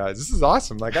for you guys. This is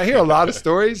awesome. I hear a lot of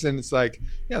stories, and it's that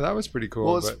was pretty cool.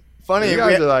 Well, it's funny.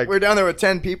 We're down there with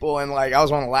 10 people, and I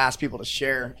was one of the last people to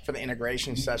share for the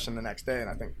integration session the next day. And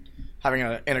I think having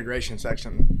an integration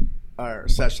session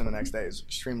the next day is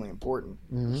extremely important.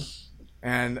 Mm-hmm.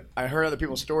 And I heard other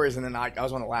people's stories, and then I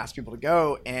was one of the last people to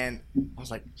go, and I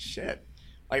was like, shit.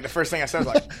 The first thing I said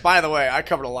was by the way, I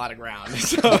covered a lot of ground.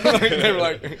 So they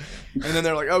were and then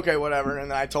they're okay, whatever. And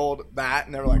then I told that,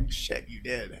 and they were like, shit, you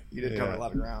did cover a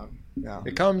lot of ground. Yeah.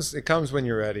 It comes when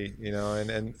you're ready,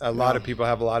 and a lot of people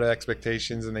have a lot of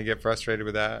expectations and they get frustrated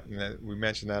with that. And we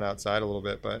mentioned that outside a little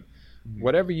bit, but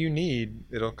whatever you need,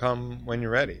 it'll come when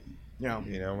you're ready. Yeah.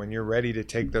 When you're ready to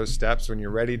take those steps, when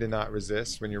you're ready to not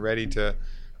resist, when you're ready to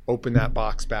open that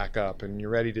box back up, and you're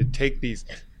ready to take these.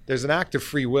 There's an act of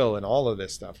free will in all of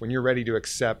this stuff. When you're ready to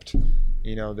accept,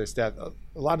 this, that.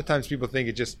 A lot of times people think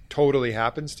it just totally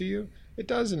happens to you. It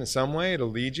does in some way. It'll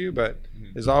lead you, but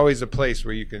there's always a place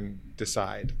where you can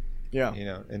decide. Yeah.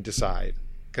 And decide,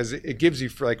 because it gives you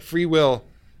free will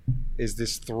is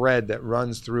this thread that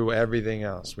runs through everything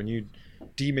else. When you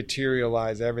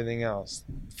dematerialize everything else,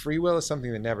 free will is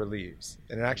something that never leaves,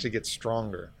 and it actually gets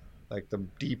stronger. Like the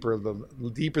deeper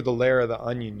the layer of the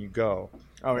onion you go.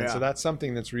 Oh, and yeah. so that's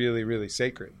something that's really, really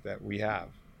sacred that we have.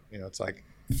 It's like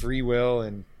free will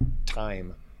and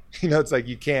time. It's like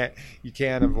you can't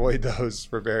avoid those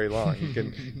for very long. You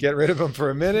can get rid of them for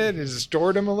a minute and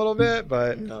distort them a little bit,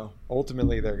 but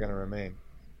ultimately they're going to remain.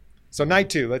 So night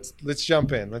 2, let's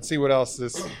jump in. Let's see what else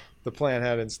the plan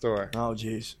had in store. Oh,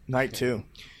 geez. Night 2.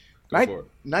 Go for it.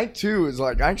 Night 2 is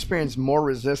like I experienced more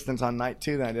resistance on night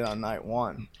 2 than I did on night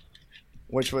 1,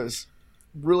 which was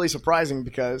really surprising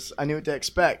because I knew what to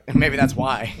expect, and maybe that's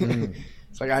why.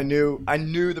 It's like I knew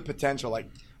the potential. Like,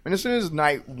 as soon as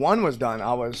night 1 was done,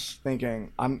 I was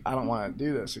thinking I don't want to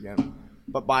do this again.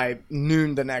 But by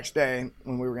noon the next day,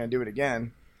 when we were going to do it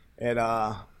again, it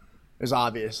was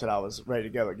obvious that I was ready to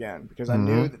go again because I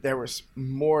knew that there was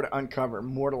more to uncover,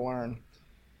 more to learn.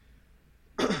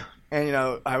 And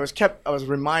I was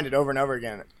reminded over and over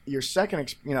again, your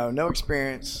second, no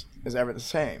experience is ever the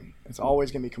same. It's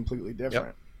always going to be completely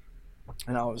different. Yep.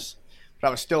 And I was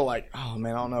still like, oh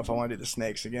man, I don't know if I want to do the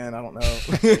snakes again. I don't know.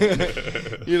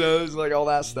 It was like all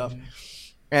that stuff.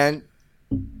 And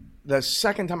the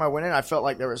second time I went in, I felt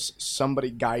like there was somebody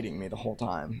guiding me the whole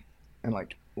time, and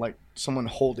like someone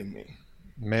holding me.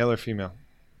 Male or female?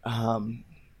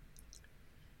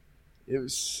 It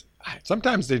was.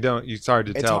 Sometimes they don't. It's hard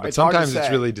to tell, but sometimes sometimes it's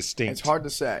really distinct. It's hard to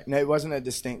say. No, it wasn't a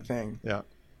distinct thing. Yeah.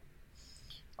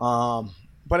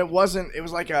 But it wasn't. It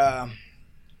was like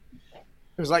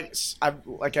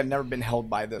I'd never been held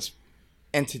by this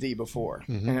entity before,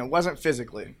 and it wasn't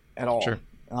physically at all. Sure.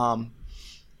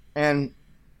 And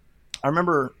I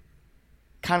remember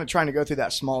kind of trying to go through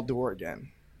that small door again.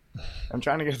 I'm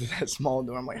trying to go through that small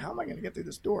door. I'm like, how am I going to get through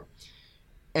this door?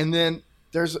 And then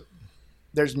there's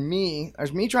me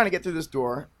trying to get through this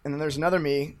door, and then there's another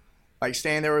me, like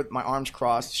standing there with my arms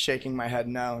crossed, shaking my head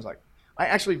no. I was like, I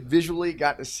actually visually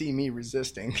got to see me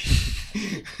resisting.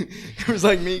 It was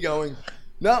like me going,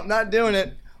 nope, not doing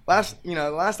it.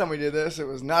 The last time we did this, it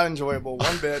was not enjoyable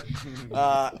one bit.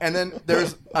 And then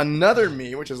there's another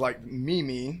me, which is like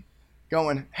me,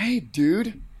 going, hey,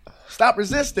 dude, stop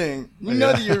resisting. You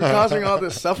know that you're causing all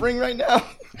this suffering right now?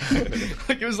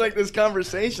 Like it was like this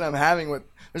conversation I'm having with,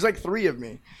 there's like 3 of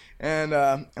me. And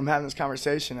I'm having this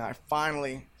conversation, and I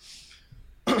finally,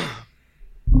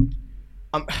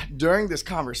 during this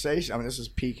conversation, this is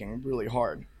peaking really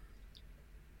hard.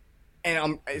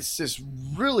 And it's this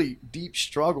really deep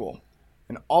struggle.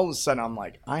 And all of a sudden, I'm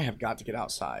like, I have got to get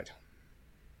outside.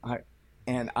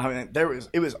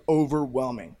 It was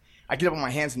overwhelming. I get up on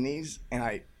my hands and knees,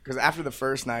 because after the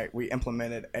first night, we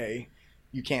implemented a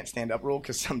you can't stand up rule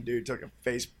because some dude took a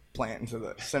face plant into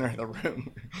the center of the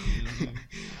room.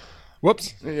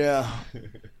 Whoops. Yeah.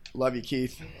 Love you,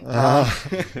 Keith.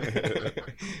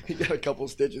 He got a couple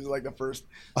stitches, like the first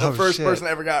person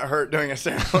that ever got hurt during a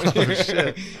ceremony. Oh,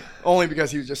 shit. Only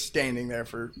because he was just standing there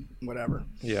for whatever.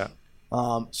 Yeah.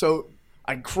 So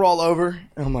I crawl over,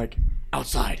 and I'm like,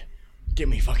 outside. Get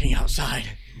me fucking outside.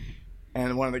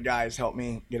 And one of the guys helped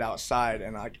me get outside,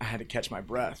 and I had to catch my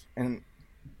breath. And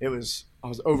I was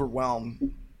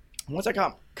overwhelmed. Once I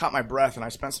caught my breath, and I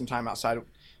spent some time outside,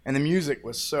 and the music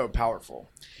was so powerful.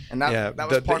 And that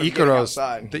was part of getting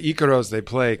outside. The Icaros they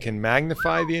play can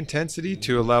magnify the intensity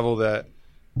to a level that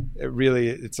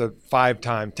it's a 5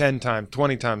 times, 10 times,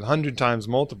 20 times, 100 times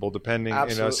multiple, depending.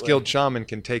 Absolutely. A skilled shaman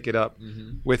can take it up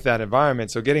with that environment.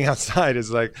 So getting outside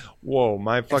is like, whoa,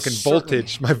 my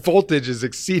voltage is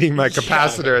exceeding my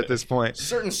capacitor at this point.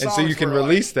 Certain songs, and so you can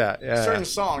release that. Yeah. Certain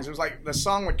songs, it was like the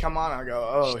song would come on, and I go,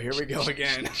 oh, here we go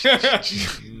again.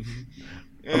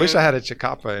 I wish I had a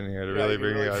chicapa in here to really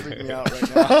bring me out. Freak me out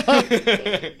right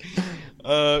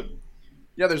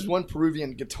now. There's one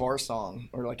Peruvian guitar song,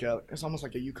 or it's almost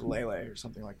like a ukulele or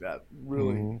something like that.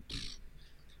 Really,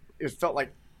 it felt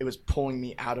like it was pulling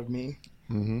me out of me.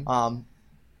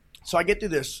 So I get through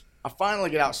this. I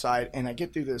finally get outside, and I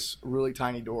get through this really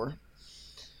tiny door,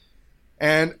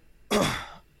 and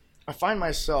I find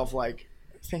myself like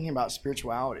thinking about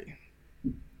spirituality.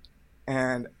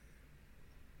 And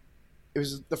it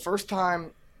was the first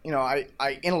time, I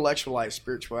intellectualized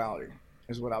spirituality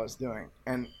is what I was doing.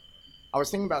 And I was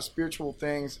thinking about spiritual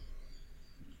things.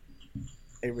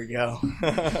 Here we go.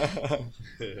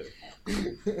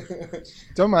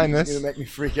 Don't mind You're this. gonna make me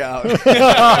freak out.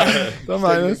 Don't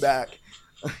mind Take me this. back.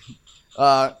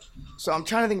 So I'm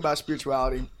trying to think about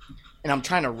spirituality, and I'm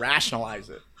trying to rationalize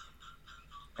it.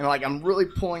 And like I'm really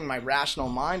pulling my rational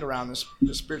mind around this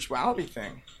spirituality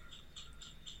thing.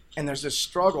 And there's this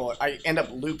struggle. I end up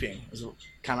looping, is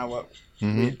kind of what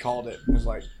we had called it. It was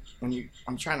like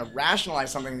I'm trying to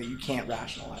rationalize something that you can't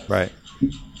rationalize. Right.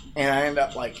 And I end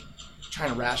up like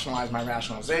trying to rationalize my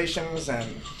rationalizations,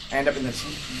 and I end up in this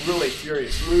really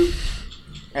furious loop.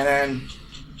 And then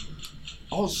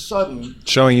all of a sudden,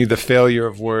 Showing you the failure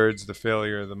of words, the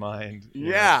failure of the mind. To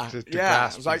grasp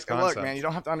it's like, these look, concepts. man, you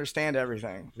don't have to understand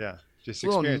everything. Yeah. Just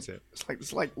Little- experience it. It's like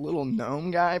this little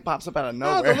gnome guy pops up out of Oh,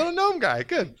 nowhere. the little gnome guy.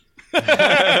 Good.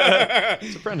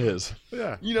 It's a friend of his.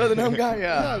 Yeah. You know the gnome guy?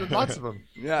 Yeah, Yeah. there's lots of them.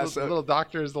 Yeah, The so- little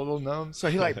doctors, the little gnomes. So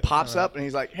he like pops up and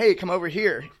he's like, "Hey, come over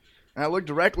here." And I look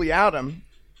directly at him,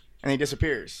 and he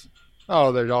disappears.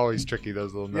 Oh, they're always tricky,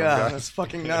 those little gnome Yeah, guys. that's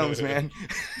fucking gnomes, man.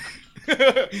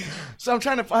 So I'm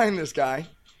trying to find this guy,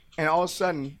 and all of a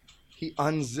sudden he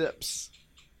unzips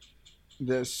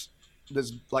this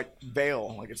like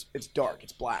veil, like it's dark,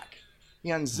 it's black. He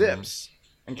unzips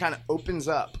and kind of opens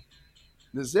up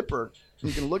the zipper.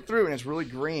 You can look through, and it's really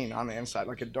green on the inside,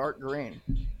 like a dark green.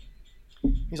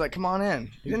 He's like, "Come on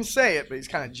in." He didn't say it, but he's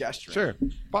kind of gesturing. Sure.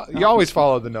 You always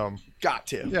follow the gnome. Got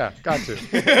to. Yeah, got to.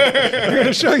 We're going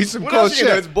to show you some What cool else you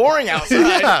gonna do? It's shit. boring outside.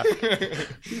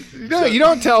 Yeah. You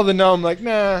don't tell the gnome, like,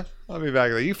 nah, I'll be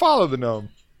back there. You follow the gnome.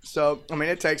 So, I mean,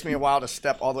 it takes me a while to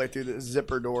step all the way through the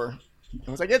zipper door. And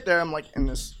once I get there, I'm like in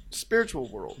this spiritual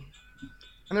world.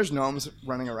 And there's gnomes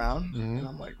running around. And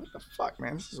I'm like, what the fuck,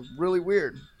 man? This is really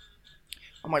weird.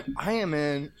 I'm like, I am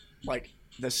in like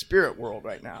the spirit world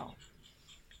right now.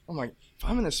 I'm like, if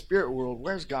I'm in the spirit world,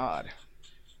 where's God?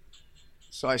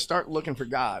 So I start looking for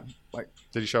God. Like,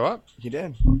 Did he show up? he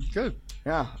did. Good.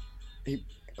 Yeah.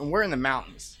 And we're in the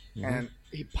mountains. And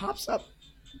he pops up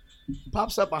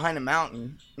behind a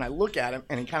mountain, and I look at him,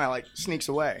 and he kind of like sneaks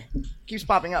away. Keeps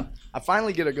popping up. I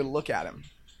finally get a good look at him,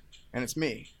 and it's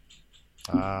me.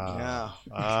 Yeah.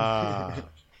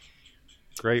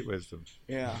 Great wisdom.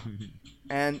 Yeah.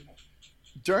 And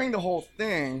during the whole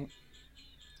thing,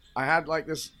 I had like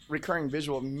this recurring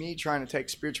visual of me trying to take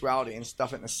spirituality and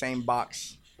stuff it in the same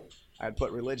box I had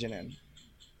put religion in,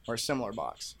 or a similar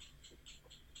box.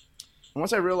 And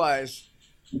once I realized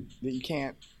that you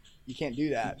can't do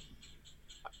that,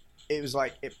 it was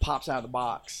like it pops out of the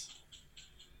box,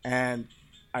 and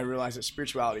I realized that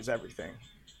spirituality is everything.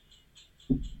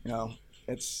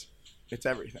 It's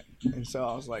everything. And so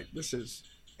I was like,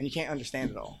 and you can't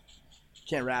understand it all. You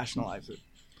can't rationalize it.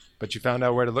 But you found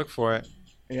out where to look for it.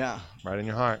 Yeah, Right in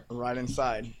your heart. right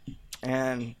inside.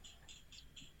 And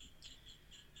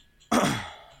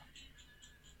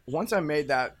once I made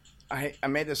that, I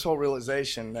made this whole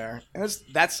realization there. And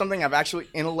that's something I've actually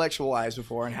intellectualized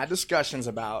before and had discussions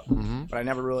about, but I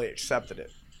never really accepted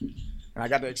it. And I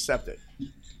got to accept it.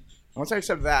 Once I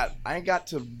accepted that, I got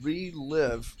to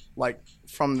relive, like,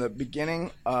 from the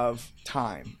beginning of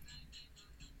time.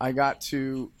 I got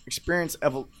to experience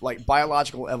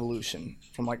biological evolution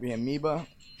from like the amoeba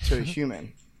to a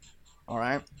human. All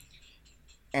right.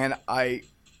 And I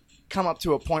come up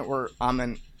to a point where I'm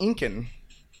an Incan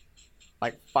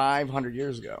like 500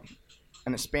 years ago,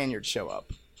 and the Spaniards show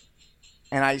up.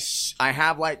 And I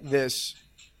have like this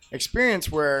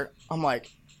experience where I'm like,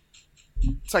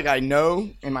 it's like I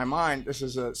know in my mind this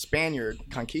is a Spaniard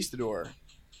conquistador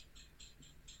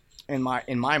in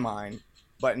my mind.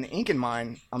 But in the Incan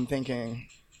mind, I'm thinking,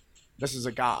 this is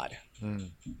a god.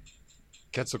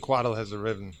 Quetzalcoatl has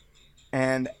arisen.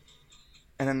 And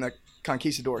then the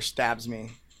conquistador stabs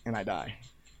me, and I die.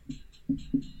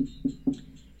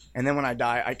 And then when I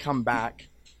die, I come back,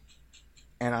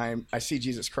 and I see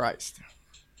Jesus Christ.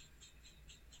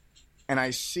 And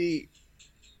I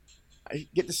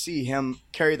get to see him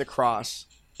carry the cross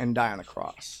and die on the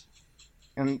cross.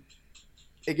 And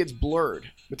it gets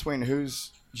blurred between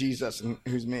who's Jesus and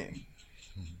who's me.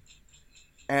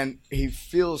 And he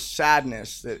feels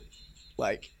sadness that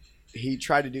like he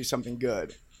tried to do something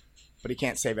good, but he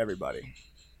can't save everybody,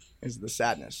 is the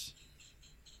sadness.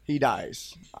 He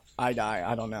dies. I die.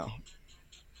 I don't know.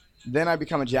 Then I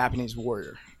become a Japanese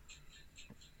warrior.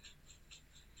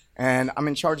 And I'm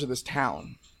in charge of this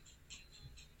town.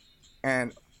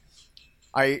 And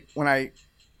when I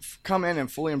come in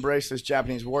and fully embrace this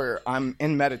Japanese warrior, I'm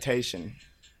in meditation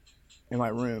in my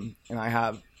room, and I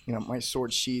have, my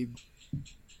sword sheathed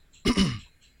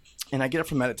And I get up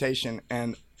from meditation,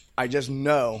 and I just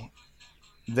know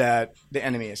that the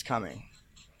enemy is coming.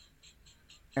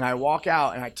 And I walk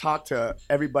out, and I talk to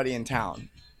everybody in town.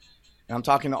 And I'm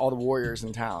talking to all the warriors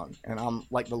in town, and I'm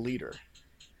like the leader.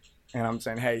 And I'm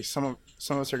saying, hey, some of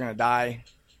us are going to die.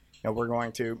 You know, we're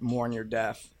going to mourn your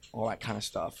death, all that kind of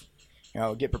stuff. You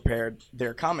know, get prepared.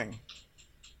 They're coming.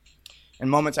 And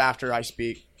moments after I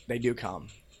speak, they do come.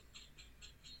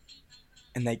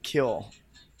 And they kill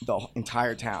the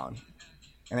entire town.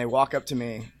 And they walk up to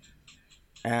me,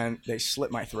 and they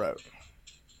slit my throat.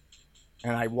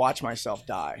 And I watch myself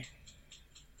die.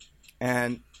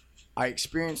 And I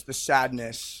experienced the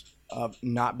sadness of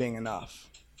not being enough.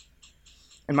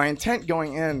 And my intent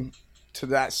going in to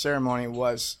that ceremony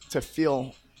was to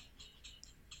feel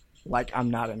like I'm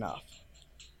not enough.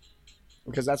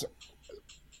 Because that's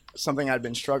something I'd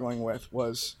been struggling with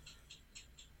was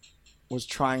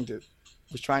trying to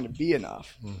be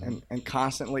enough, and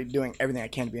constantly doing everything I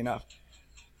can to be enough.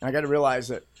 And I got to realize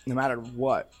that no matter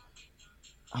what,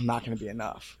 I'm not going to be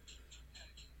enough.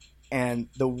 And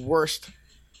the worst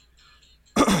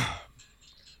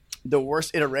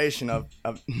iteration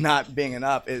of not being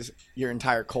enough is your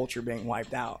entire culture being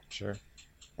wiped out. Sure.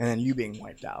 And then you being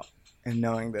wiped out, and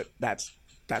knowing that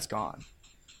that's gone.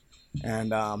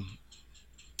 And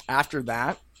after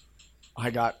that,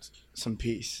 I got some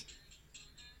peace.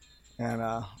 And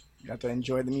got to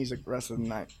enjoy the music the rest of the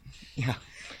night. Yeah.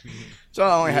 So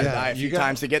I only had to die a few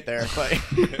times to get there. But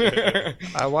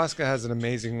ayahuasca has an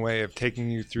amazing way of taking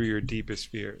you through your deepest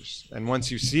fears. And once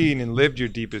you've seen and lived your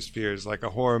deepest fears, like a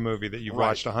horror movie that you've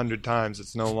watched 100 times,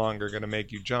 it's no longer going to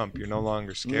make you jump. You're no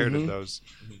longer scared of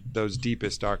those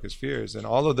deepest, darkest fears. And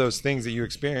all of those things that you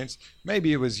experienced,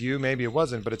 maybe it was you, maybe it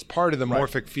wasn't, but it's part of the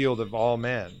morphic field of all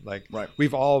man. Like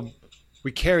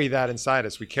we carry that inside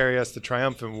us. We carry us the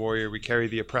triumphant warrior. We carry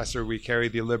the oppressor. We carry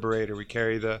the liberator. We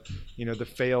carry the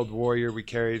failed warrior. We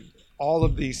carry all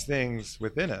of these things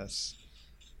within us.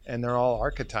 And they're all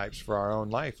archetypes for our own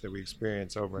life that we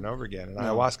experience over and over again. And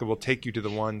ayahuasca will take you to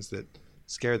the ones that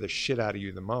scare the shit out of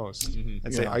you the most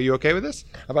and say, are you okay with this?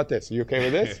 How about this? Are you okay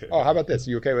with this? Oh, how about this?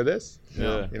 Are you okay with this?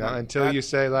 Yeah. Until you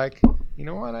say like, you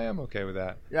know what? I am okay with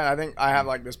that. Yeah, I think I have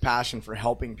like this passion for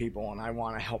helping people, and I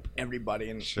want to help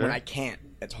everybody. And when I can't,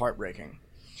 it's heartbreaking.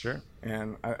 Sure.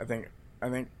 And I think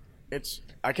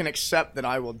I can accept that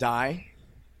I will die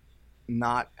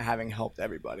not having helped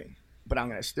everybody, but I'm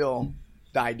going to still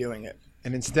die doing it.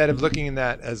 And instead of looking at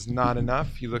that as not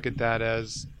enough, you look at that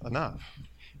as enough.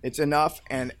 It's enough,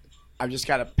 and I've just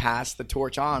got to pass the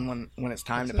torch on when it's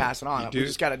time to pass it on. We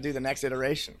just got to do the next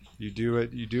iteration. You do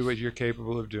what you're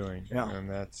capable of doing. Yeah. And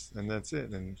that's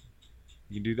it. And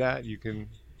you do that,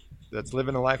 that's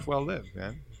living a life well lived,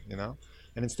 man, And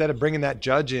instead of bringing that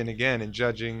judge in again and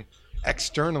judging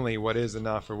externally what is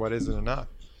enough or what isn't enough,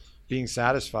 being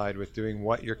satisfied with doing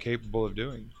what you're capable of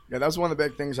doing. Yeah, that was one of the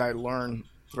big things I learned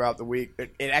throughout the week.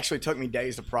 It actually took me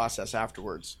days to process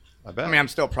afterwards. I bet. I mean, I'm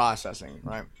still processing,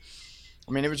 right?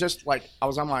 I mean, it was just like I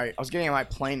was getting on my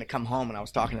plane to come home, and I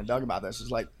was talking to Doug about this. It's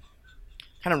like,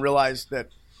 kind of realized that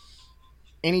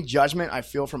any judgment I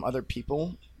feel from other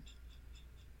people,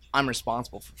 I'm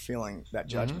responsible for feeling that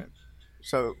judgment.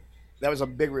 So that was a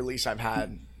big release I've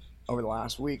had over the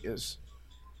last week is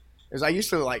I used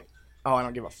to like, oh, I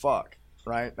don't give a fuck,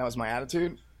 right? That was my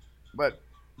attitude. But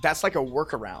that's like a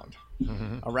workaround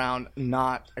around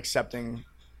not accepting,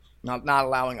 not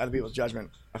allowing other people's judgment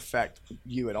affect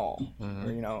you at all,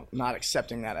 or, not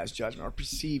accepting that as judgment or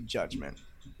perceived judgment,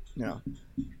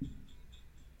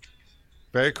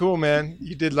 Very cool, man.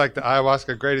 You did like the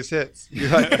ayahuasca greatest hits. You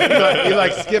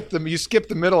skipped them. You skipped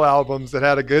the middle albums that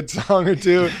had a good song or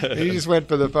two, and you just went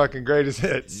for the fucking greatest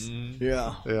hits.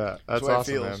 Yeah. Yeah, that's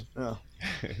awesome, man. Yeah.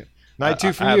 Night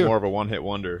two for I you. had more of a one-hit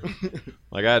wonder.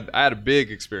 Like I had a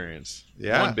big experience.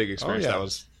 Yeah. One big experience that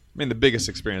was, the biggest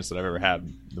experience that I've ever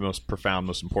had, the most profound,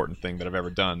 most important thing that I've ever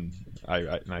done.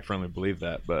 And I firmly believe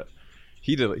that. But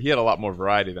he had a lot more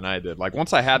variety than I did. Like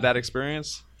once I had that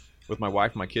experience with my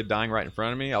wife and my kid dying right in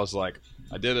front of me, I was like,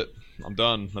 I did it. I'm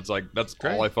done. That's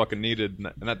all I fucking needed.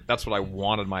 And that's what I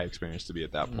wanted my experience to be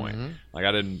at that point. Like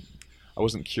I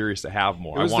wasn't curious to have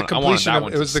more. It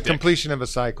was the completion of a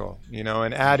cycle,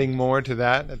 and adding more to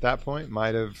that at that point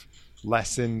might have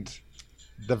lessened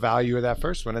the value of that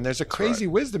first one. And there's a crazy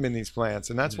wisdom in these plants,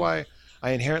 and that's why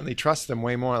I inherently trust them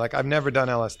way more. Like I've never done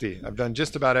LSD. I've done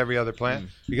just about every other plant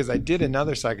because I did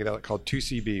another psychedelic called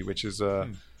 2CB, which is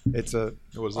it's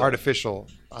artificial.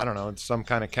 I don't know. It's some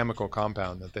kind of chemical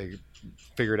compound that they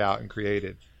figured out and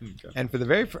created. Okay. And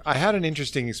for I had an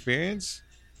interesting experience.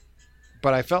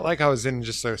 but I felt like I was in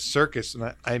just a circus,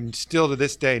 and I'm still to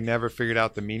this day never figured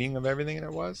out the meaning of everything that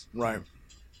it was. Right.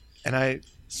 And I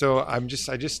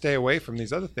just stay away from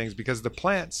these other things because the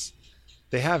plants,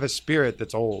 they have a spirit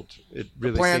that's old. It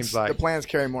really seems like the plants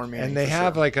carry more meaning. And they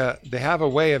have they have a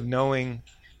way of knowing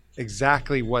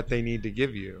exactly what they need to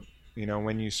give you. You know,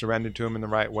 when you surrender to them in the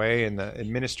right way and the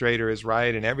administrator is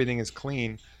right and everything is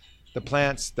clean, the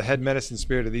plants, the head medicine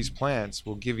spirit of these plants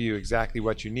will give you exactly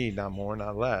what you need, not more,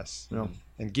 not less. Yeah.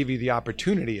 And give you the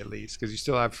opportunity at least, because you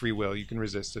still have free will. You can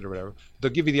resist it or whatever.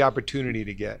 They'll give you the opportunity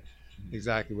to get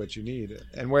exactly what you need.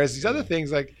 And whereas these other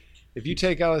things, like if you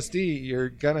take LSD, you're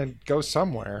going to go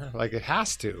somewhere. Like it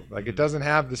has to. Like it doesn't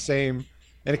have the same,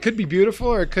 and it could be beautiful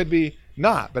or it could be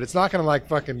not, but it's not going to like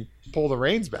fucking pull the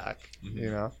reins back,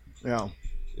 you know? Yeah.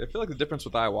 I feel like the difference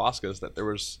with ayahuasca is that there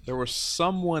was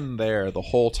someone there the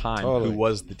whole time who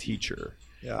was the teacher.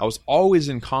 Yeah. I was always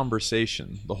in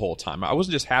conversation the whole time. I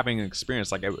wasn't just having an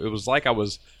experience. Like it was like I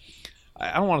was.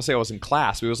 I don't want to say I was in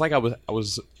class, but it was like I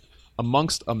was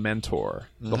amongst a mentor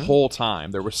the whole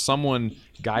time. There was someone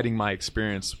guiding my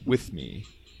experience with me,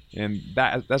 and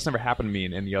that's never happened to me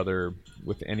in any other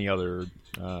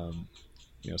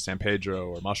San Pedro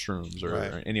or mushrooms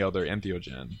or any other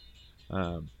entheogen.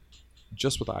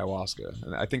 Just with ayahuasca,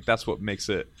 and I think that's what makes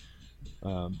it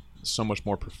so much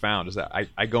more profound. Is that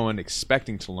I go in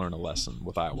expecting to learn a lesson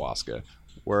with ayahuasca,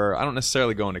 where I don't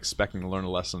necessarily go in expecting to learn a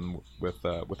lesson with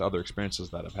other experiences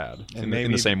that I've had in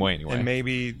the same way anyway. And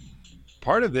maybe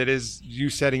part of it is you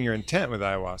setting your intent with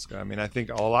ayahuasca. I mean, I think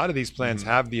a lot of these plants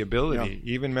have the ability,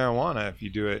 even marijuana, if you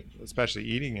do it, especially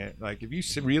eating it, like if you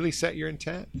really set your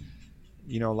intent,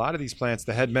 you know, a lot of these plants,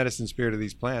 the head medicine spirit of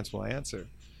these plants will answer.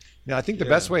 Now, I think the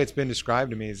best way it's been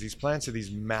described to me is these plants are these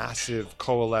massive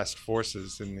coalesced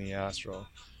forces in the astral.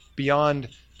 Beyond,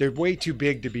 they're way too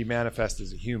big to be manifest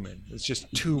as a human. It's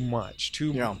just too much.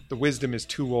 The wisdom is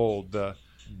too old.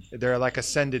 They're like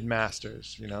ascended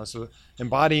masters, you know. So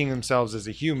embodying themselves as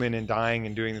a human and dying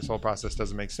and doing this whole process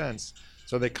doesn't make sense.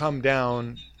 So they come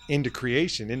down into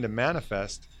creation, into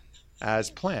manifest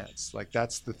as plants. Like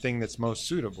that's the thing that's most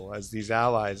suitable, as these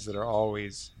allies that are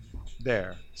always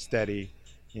there, steady,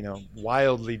 you know,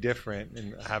 wildly different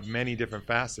and have many different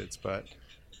facets, but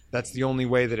that's the only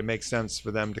way that it makes sense for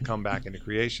them to come back into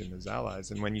creation as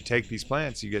allies. And when you take these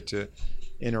plants, you get to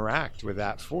interact with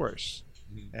that force,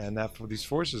 and these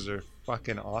forces are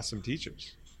fucking awesome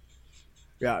teachers.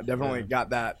 Yeah, definitely got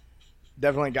that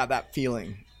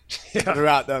feeling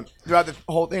throughout the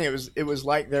whole thing. It was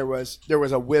like there was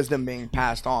a wisdom being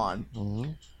passed on.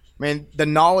 I mean, the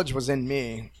knowledge was in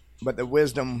me, but the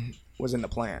wisdom was in the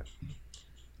plant.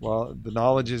 Well, the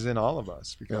knowledge is in all of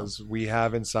us because we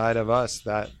have inside of us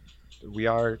that we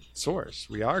are source.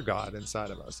 We are God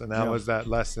inside of us. And that was that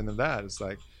lesson of that. It's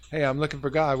like, hey, I'm looking for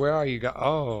God. Where are you, God?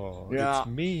 Oh, it's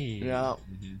me. Yeah.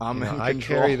 I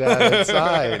carry that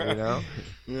inside, you know?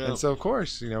 Yeah. And so, of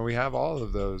course, you know, we have all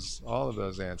of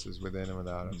those answers within and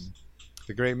without us.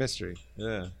 The great mystery.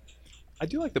 Yeah. I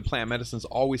do like the plant medicines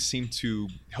always seem to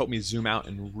help me zoom out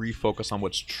and refocus on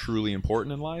what's truly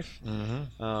important in life.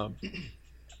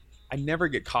 I never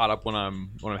get caught up when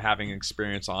I'm having an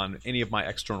experience on any of my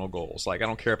external goals. Like I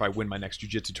don't care if I win my next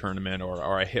jiu-jitsu tournament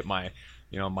or I hit my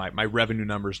revenue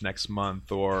numbers next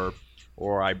month or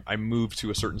I move to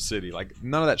a certain city. Like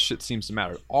none of that shit seems to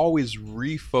matter. It always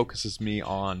refocuses me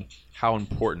on how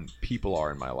important people are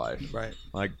in my life. Right.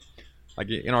 Like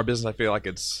in our business, I feel like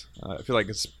it's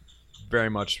very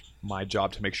much my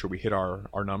job to make sure we hit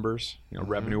our numbers, you know,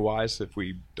 revenue wise. If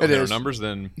we don't hit our numbers,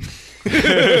 then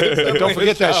don't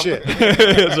forget that shit.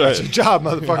 That's right. It's your job,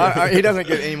 motherfucker. He doesn't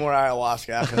get any more ayahuasca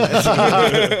after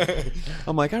this.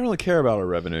 I'm like, I don't really care about our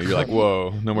revenue. You're like,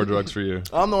 whoa, no more drugs for you.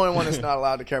 I'm the only one that's not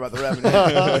allowed to care about the revenue.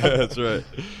 That's right.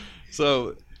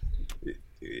 So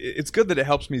it's good that it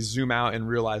helps me zoom out and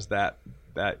realize that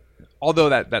although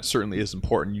that certainly is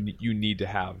important, you need to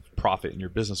have profit in your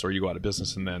business, or you go out of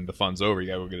business and then the fund's over, you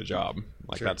gotta go get a job.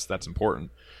 Like sure. That's important.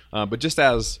 But just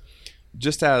as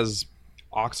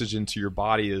oxygen to your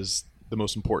body is the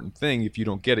most important thing, if you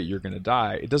don't get it, you're gonna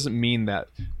die. It doesn't mean that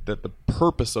the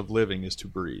purpose of living is to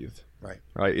breathe.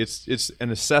 Right. It's a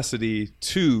necessity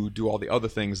to do all the other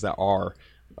things that are,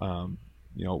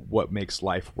 what makes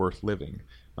life worth living.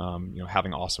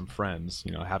 Having awesome friends,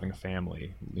 having a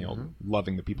family,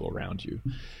 loving the people around you.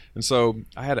 And so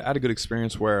I had a good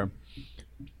experience where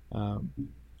I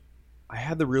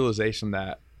had the realization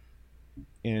that,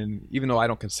 even though I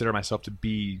don't consider myself to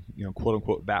be, quote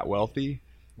unquote, that wealthy,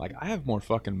 like I have more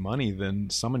fucking money than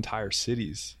some entire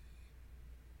cities.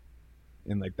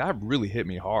 And like that really hit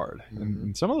me hard.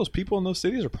 And some of those people in those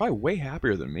cities are probably way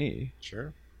happier than me.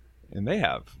 Sure. And they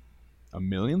have a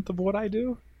millionth of what I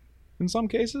do in some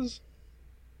cases.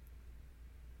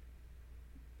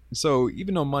 So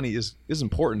even though money is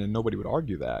important, and nobody would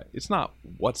argue that, it's not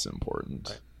what's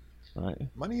important. Right.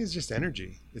 Money is just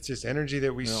energy. It's just energy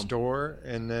that we store,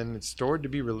 and then it's stored to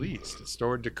be released. It's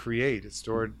stored to create. It's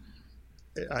stored.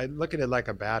 I look at it like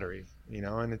a battery,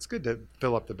 and it's good to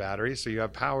fill up the battery so you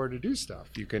have power to do stuff.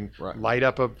 You can light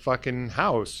up a fucking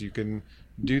house. You can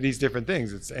do these different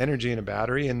things. It's energy in a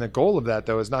battery, and the goal of that,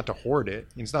 though, is not to hoard it.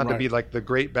 It's not to be like the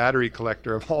great battery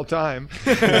collector of all time.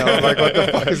 Like, what the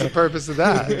fuck is the purpose of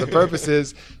that? The purpose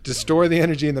is to store the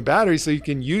energy in the battery so you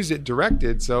can use it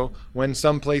directed. So when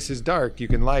some place is dark, you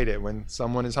can light it. When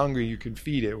someone is hungry, you can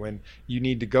feed it. When you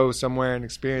need to go somewhere and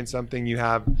experience something, you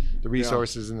have the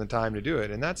resources and the time to do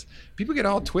it. And that's, people get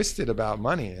all twisted about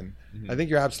money, and I think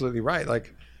you're absolutely right.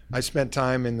 Like, I spent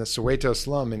time in the Soweto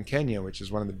slum in Kenya, which is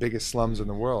one of the biggest slums in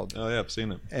the world. Oh, yeah, I've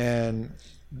seen it. And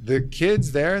the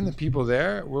kids there and the people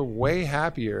there were way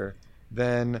happier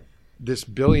than this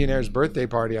billionaire's birthday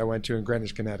party I went to in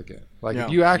Greenwich, Connecticut. Like, if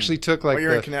you actually took like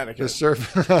the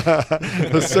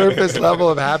surface level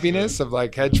of happiness of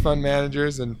like hedge fund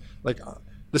managers, and like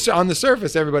on the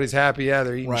surface, everybody's happy. Yeah,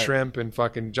 they're eating shrimp and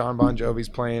fucking John Bon Jovi's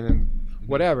playing and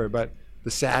whatever. But the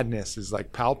sadness is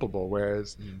like palpable.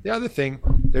 Whereas the other thing,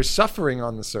 there's suffering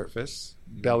on the surface.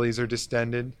 Bellies are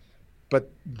distended,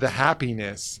 but the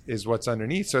happiness is what's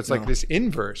underneath. So it's like this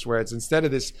inverse, where it's, instead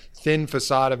of this thin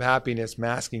facade of happiness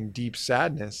masking deep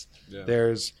sadness,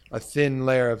 there's a thin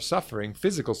layer of suffering,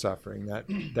 physical suffering,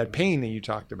 that pain that you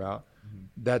talked about,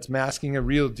 that's masking a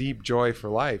real deep joy for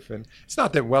life. And it's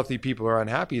not that wealthy people are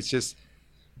unhappy. It's just,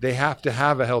 they have to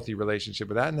have a healthy relationship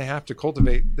with that, and they have to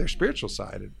cultivate their spiritual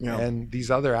side and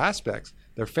these other aspects,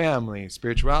 their family,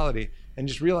 spirituality, and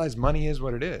just realize money is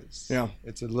what it is. Yeah.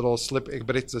 It's a little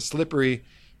but it's a slippery,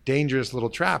 dangerous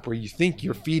little trap where you think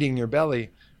you're feeding your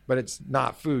belly, but it's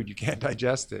not food. You can't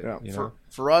digest it. Yeah.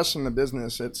 For us in the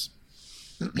business, it's,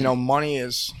 money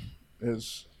is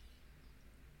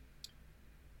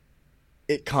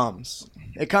it comes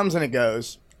and it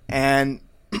goes. And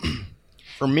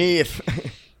for me,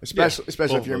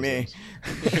 especially if you're me,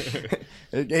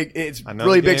 it's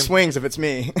really big swings if it's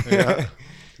me.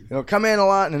 It'll come in a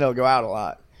lot and it'll go out a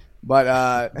lot.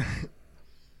 But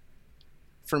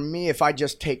for me, if I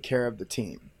just take care of the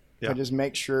team, if I just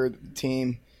make sure that the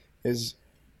team is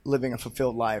living a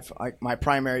fulfilled life, my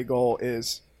primary goal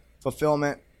is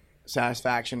fulfillment,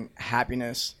 satisfaction,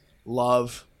 happiness,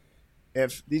 love.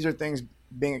 If these are things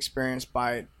being experienced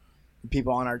by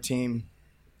people on our team,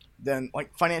 then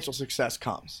like financial success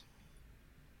comes.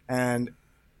 And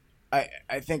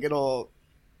I think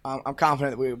I'm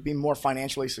confident that we would be more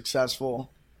financially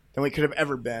successful than we could have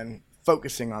ever been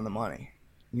focusing on the money,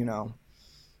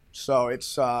 So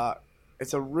it's a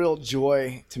real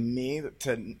joy to me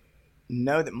to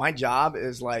know that my job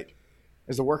is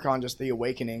to work on just the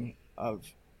awakening of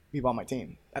people on my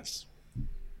team. That's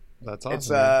awesome.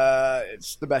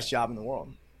 It's the best job in the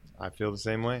world. I feel the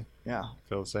same way. Yeah. I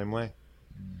feel the same way.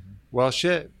 Well,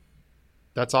 shit.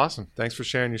 That's awesome. Thanks for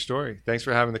sharing your story. Thanks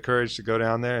for having the courage to go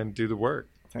down there and do the work.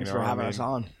 Thanks for having us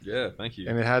on. Yeah, thank you.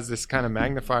 And it has this kind of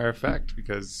magnifier effect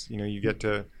because, you get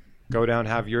to go down,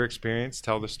 have your experience,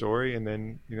 tell the story, and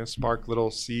then, spark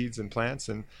little seeds and plants.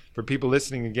 And for people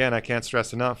listening, again, I can't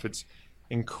stress enough, it's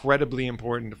incredibly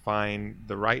important to find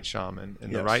the right shaman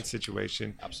in the right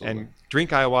situation. Absolutely. And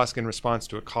drink ayahuasca in response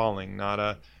to a calling, not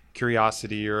a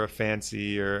curiosity or a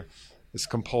fancy or this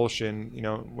compulsion.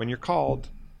 When you're called,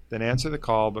 then answer the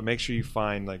call, but make sure you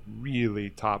find like really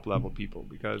top level people,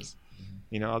 because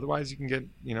otherwise you can get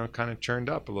kind of churned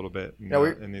up a little bit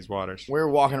in these waters. We were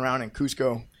walking around in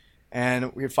Cusco,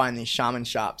 and we would find these shaman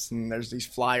shops, and there's these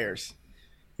flyers.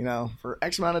 For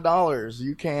X amount of dollars,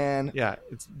 you can. Yeah,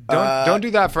 don't do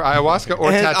that for ayahuasca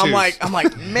or tattoos. I'm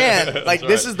like, man,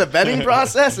 this is the vetting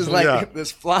process. Is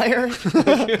this flyer.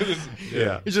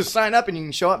 You just sign up and you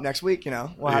can show up next week.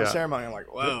 We'll have a ceremony. I'm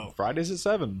like, whoa. Fridays at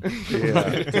 7.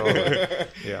 Yeah, totally.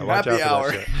 Yeah, watch Happy out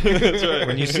hour. for that shit. That's right.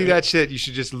 When you see that shit, you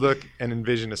should just look and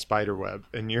envision a spider web,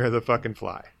 and you're the fucking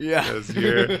fly. Yeah, because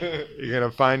you're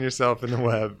gonna find yourself in the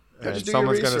web. And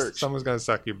someone's gonna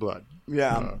suck your blood.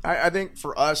 Yeah, I think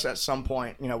for us at some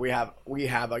point, we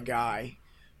have a guy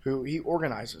who he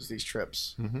organizes these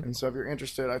trips, and so if you're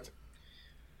interested,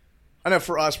 I know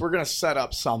for us we're gonna set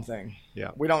up something.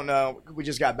 Yeah, we don't know. We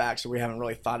just got back, so we haven't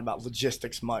really thought about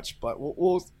logistics much. But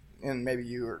we'll and maybe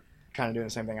you are kind of doing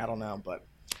the same thing. I don't know, but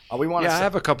we want. Yeah, I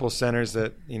have a couple centers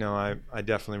that I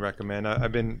definitely recommend.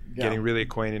 I've been getting really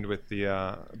acquainted with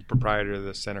the proprietor of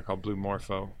the center called Blue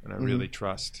Morpho, and I really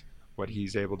trust what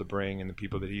he's able to bring and the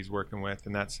people that he's working with,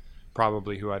 and that's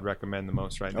probably who I'd recommend the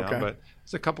most right now. Okay. But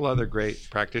there's a couple other great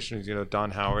practitioners.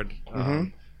 Don Howard.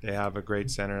 They have a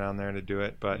great center down there to do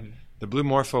it. But the Blue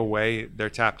Morpho way, they're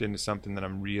tapped into something that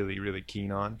I'm really, really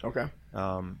keen on. Okay.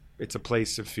 It's a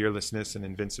place of fearlessness and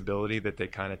invincibility that they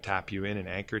kind of tap you in and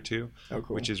anchor to,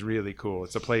 which is really cool.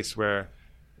 It's a place where,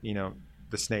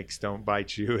 the snakes don't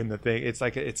bite you and the thing. It's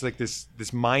like this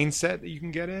mindset that you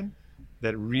can get in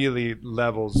that really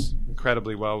levels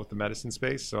incredibly well with the medicine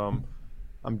space. So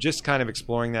I'm just kind of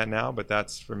exploring that now, but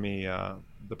that's for me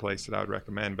the place that I would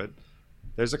recommend. But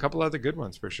there's a couple other good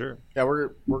ones for sure. Yeah, we're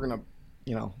gonna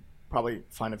probably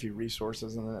find a few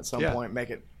resources and then at some point make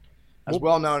it as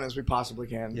well known as we possibly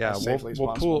can. Yeah, as safely as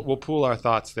possible. We'll pool our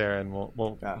thoughts there and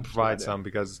we'll provide some,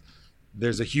 because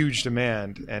there's a huge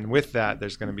demand, and with that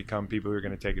there's going to become people who are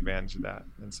going to take advantage of that.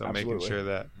 And so making sure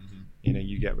that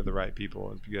you get with the right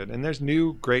people is good. And there's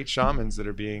new great shamans that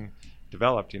are being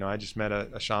developed. I just met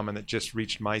a shaman that just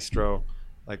reached Maestro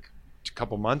like a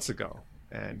couple months ago,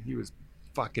 and he was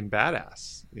fucking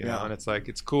badass. And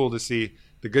it's cool to see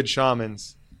the good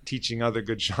shamans teaching other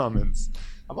good shamans.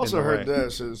 I've also heard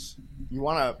this is you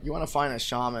want to find a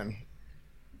shaman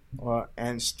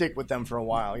and stick with them for a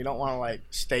while. You don't want to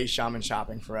stay shaman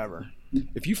shopping forever.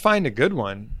 If you find a good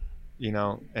one,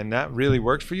 and that really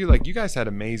worked for you, you guys had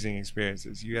amazing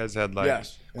experiences. You guys had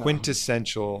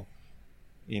quintessential,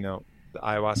 the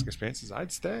ayahuasca experiences.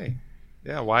 I'd stay.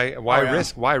 Yeah.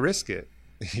 Why risk it?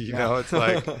 It's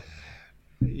like,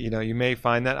 you may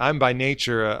find that I'm by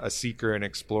nature a seeker and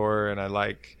explorer, and I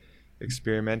like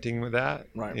experimenting with that,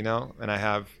 right. And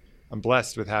I'm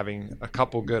blessed with having a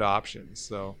couple good options.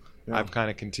 So I've kind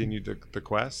of continued the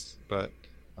quest, but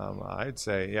I'd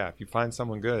say, if you find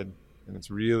someone good and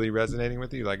it's really resonating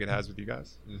with you, like it has with you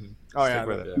guys, stick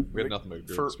with it. We had nothing but a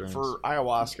good experience. For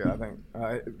ayahuasca, I think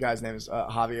the guy's name is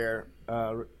Javier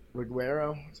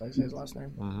Riguero. Is that how you say his last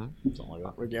name? Something like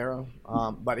that. Riguero.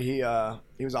 But he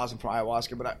was awesome for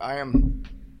ayahuasca. But I am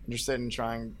interested in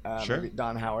trying maybe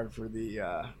Don Howard for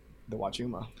the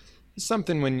Wachuma. It's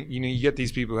something when you get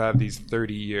these people who have these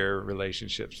 30-year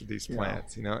relationships with these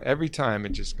plants. Every time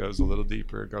it just goes a little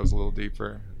deeper.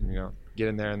 Get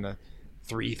in there in the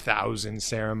 3,000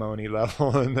 ceremony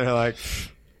level, and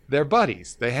they're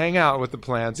buddies. They hang out with the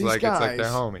plants it's like their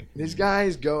homie. These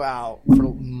guys go out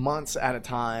for months at a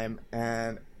time,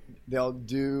 and they'll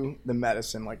do the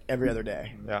medicine every other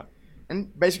day. Yeah.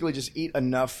 And basically just eat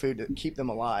enough food to keep them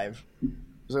alive.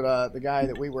 So the guy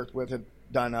that we worked with had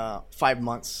done 5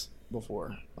 months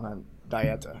before on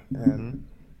dieta, and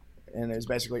it was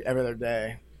basically every other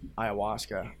day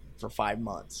ayahuasca for 5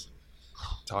 months.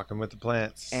 Talking with the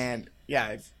plants. And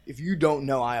if you don't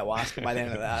know ayahuasca by the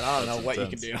end of that, I don't know what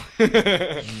intense. You can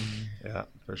do. Yeah,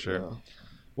 for sure. Yeah.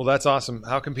 Well, that's awesome.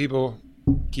 How can people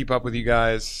keep up with you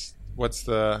guys? What's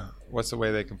the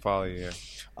way they can follow you here?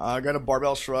 Go to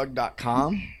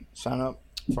barbellshrug.com, sign up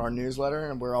for our newsletter,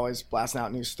 and we're always blasting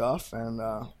out new stuff. And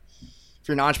if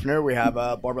you're an entrepreneur, we have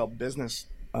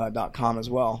barbellbusiness.com as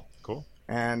well. Cool.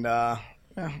 And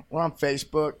we're on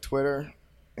Facebook, Twitter,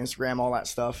 Instagram, all that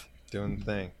stuff. Doing the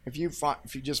thing. If you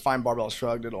just find Barbell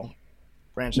Shrugged, it'll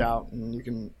branch out, and you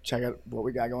can check out what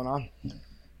we got going on.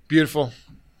 Beautiful.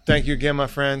 Thank you again, my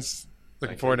friends.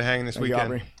 Looking forward to hanging this weekend. You,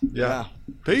 Aubrey. Yeah.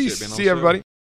 Peace. See you, everybody.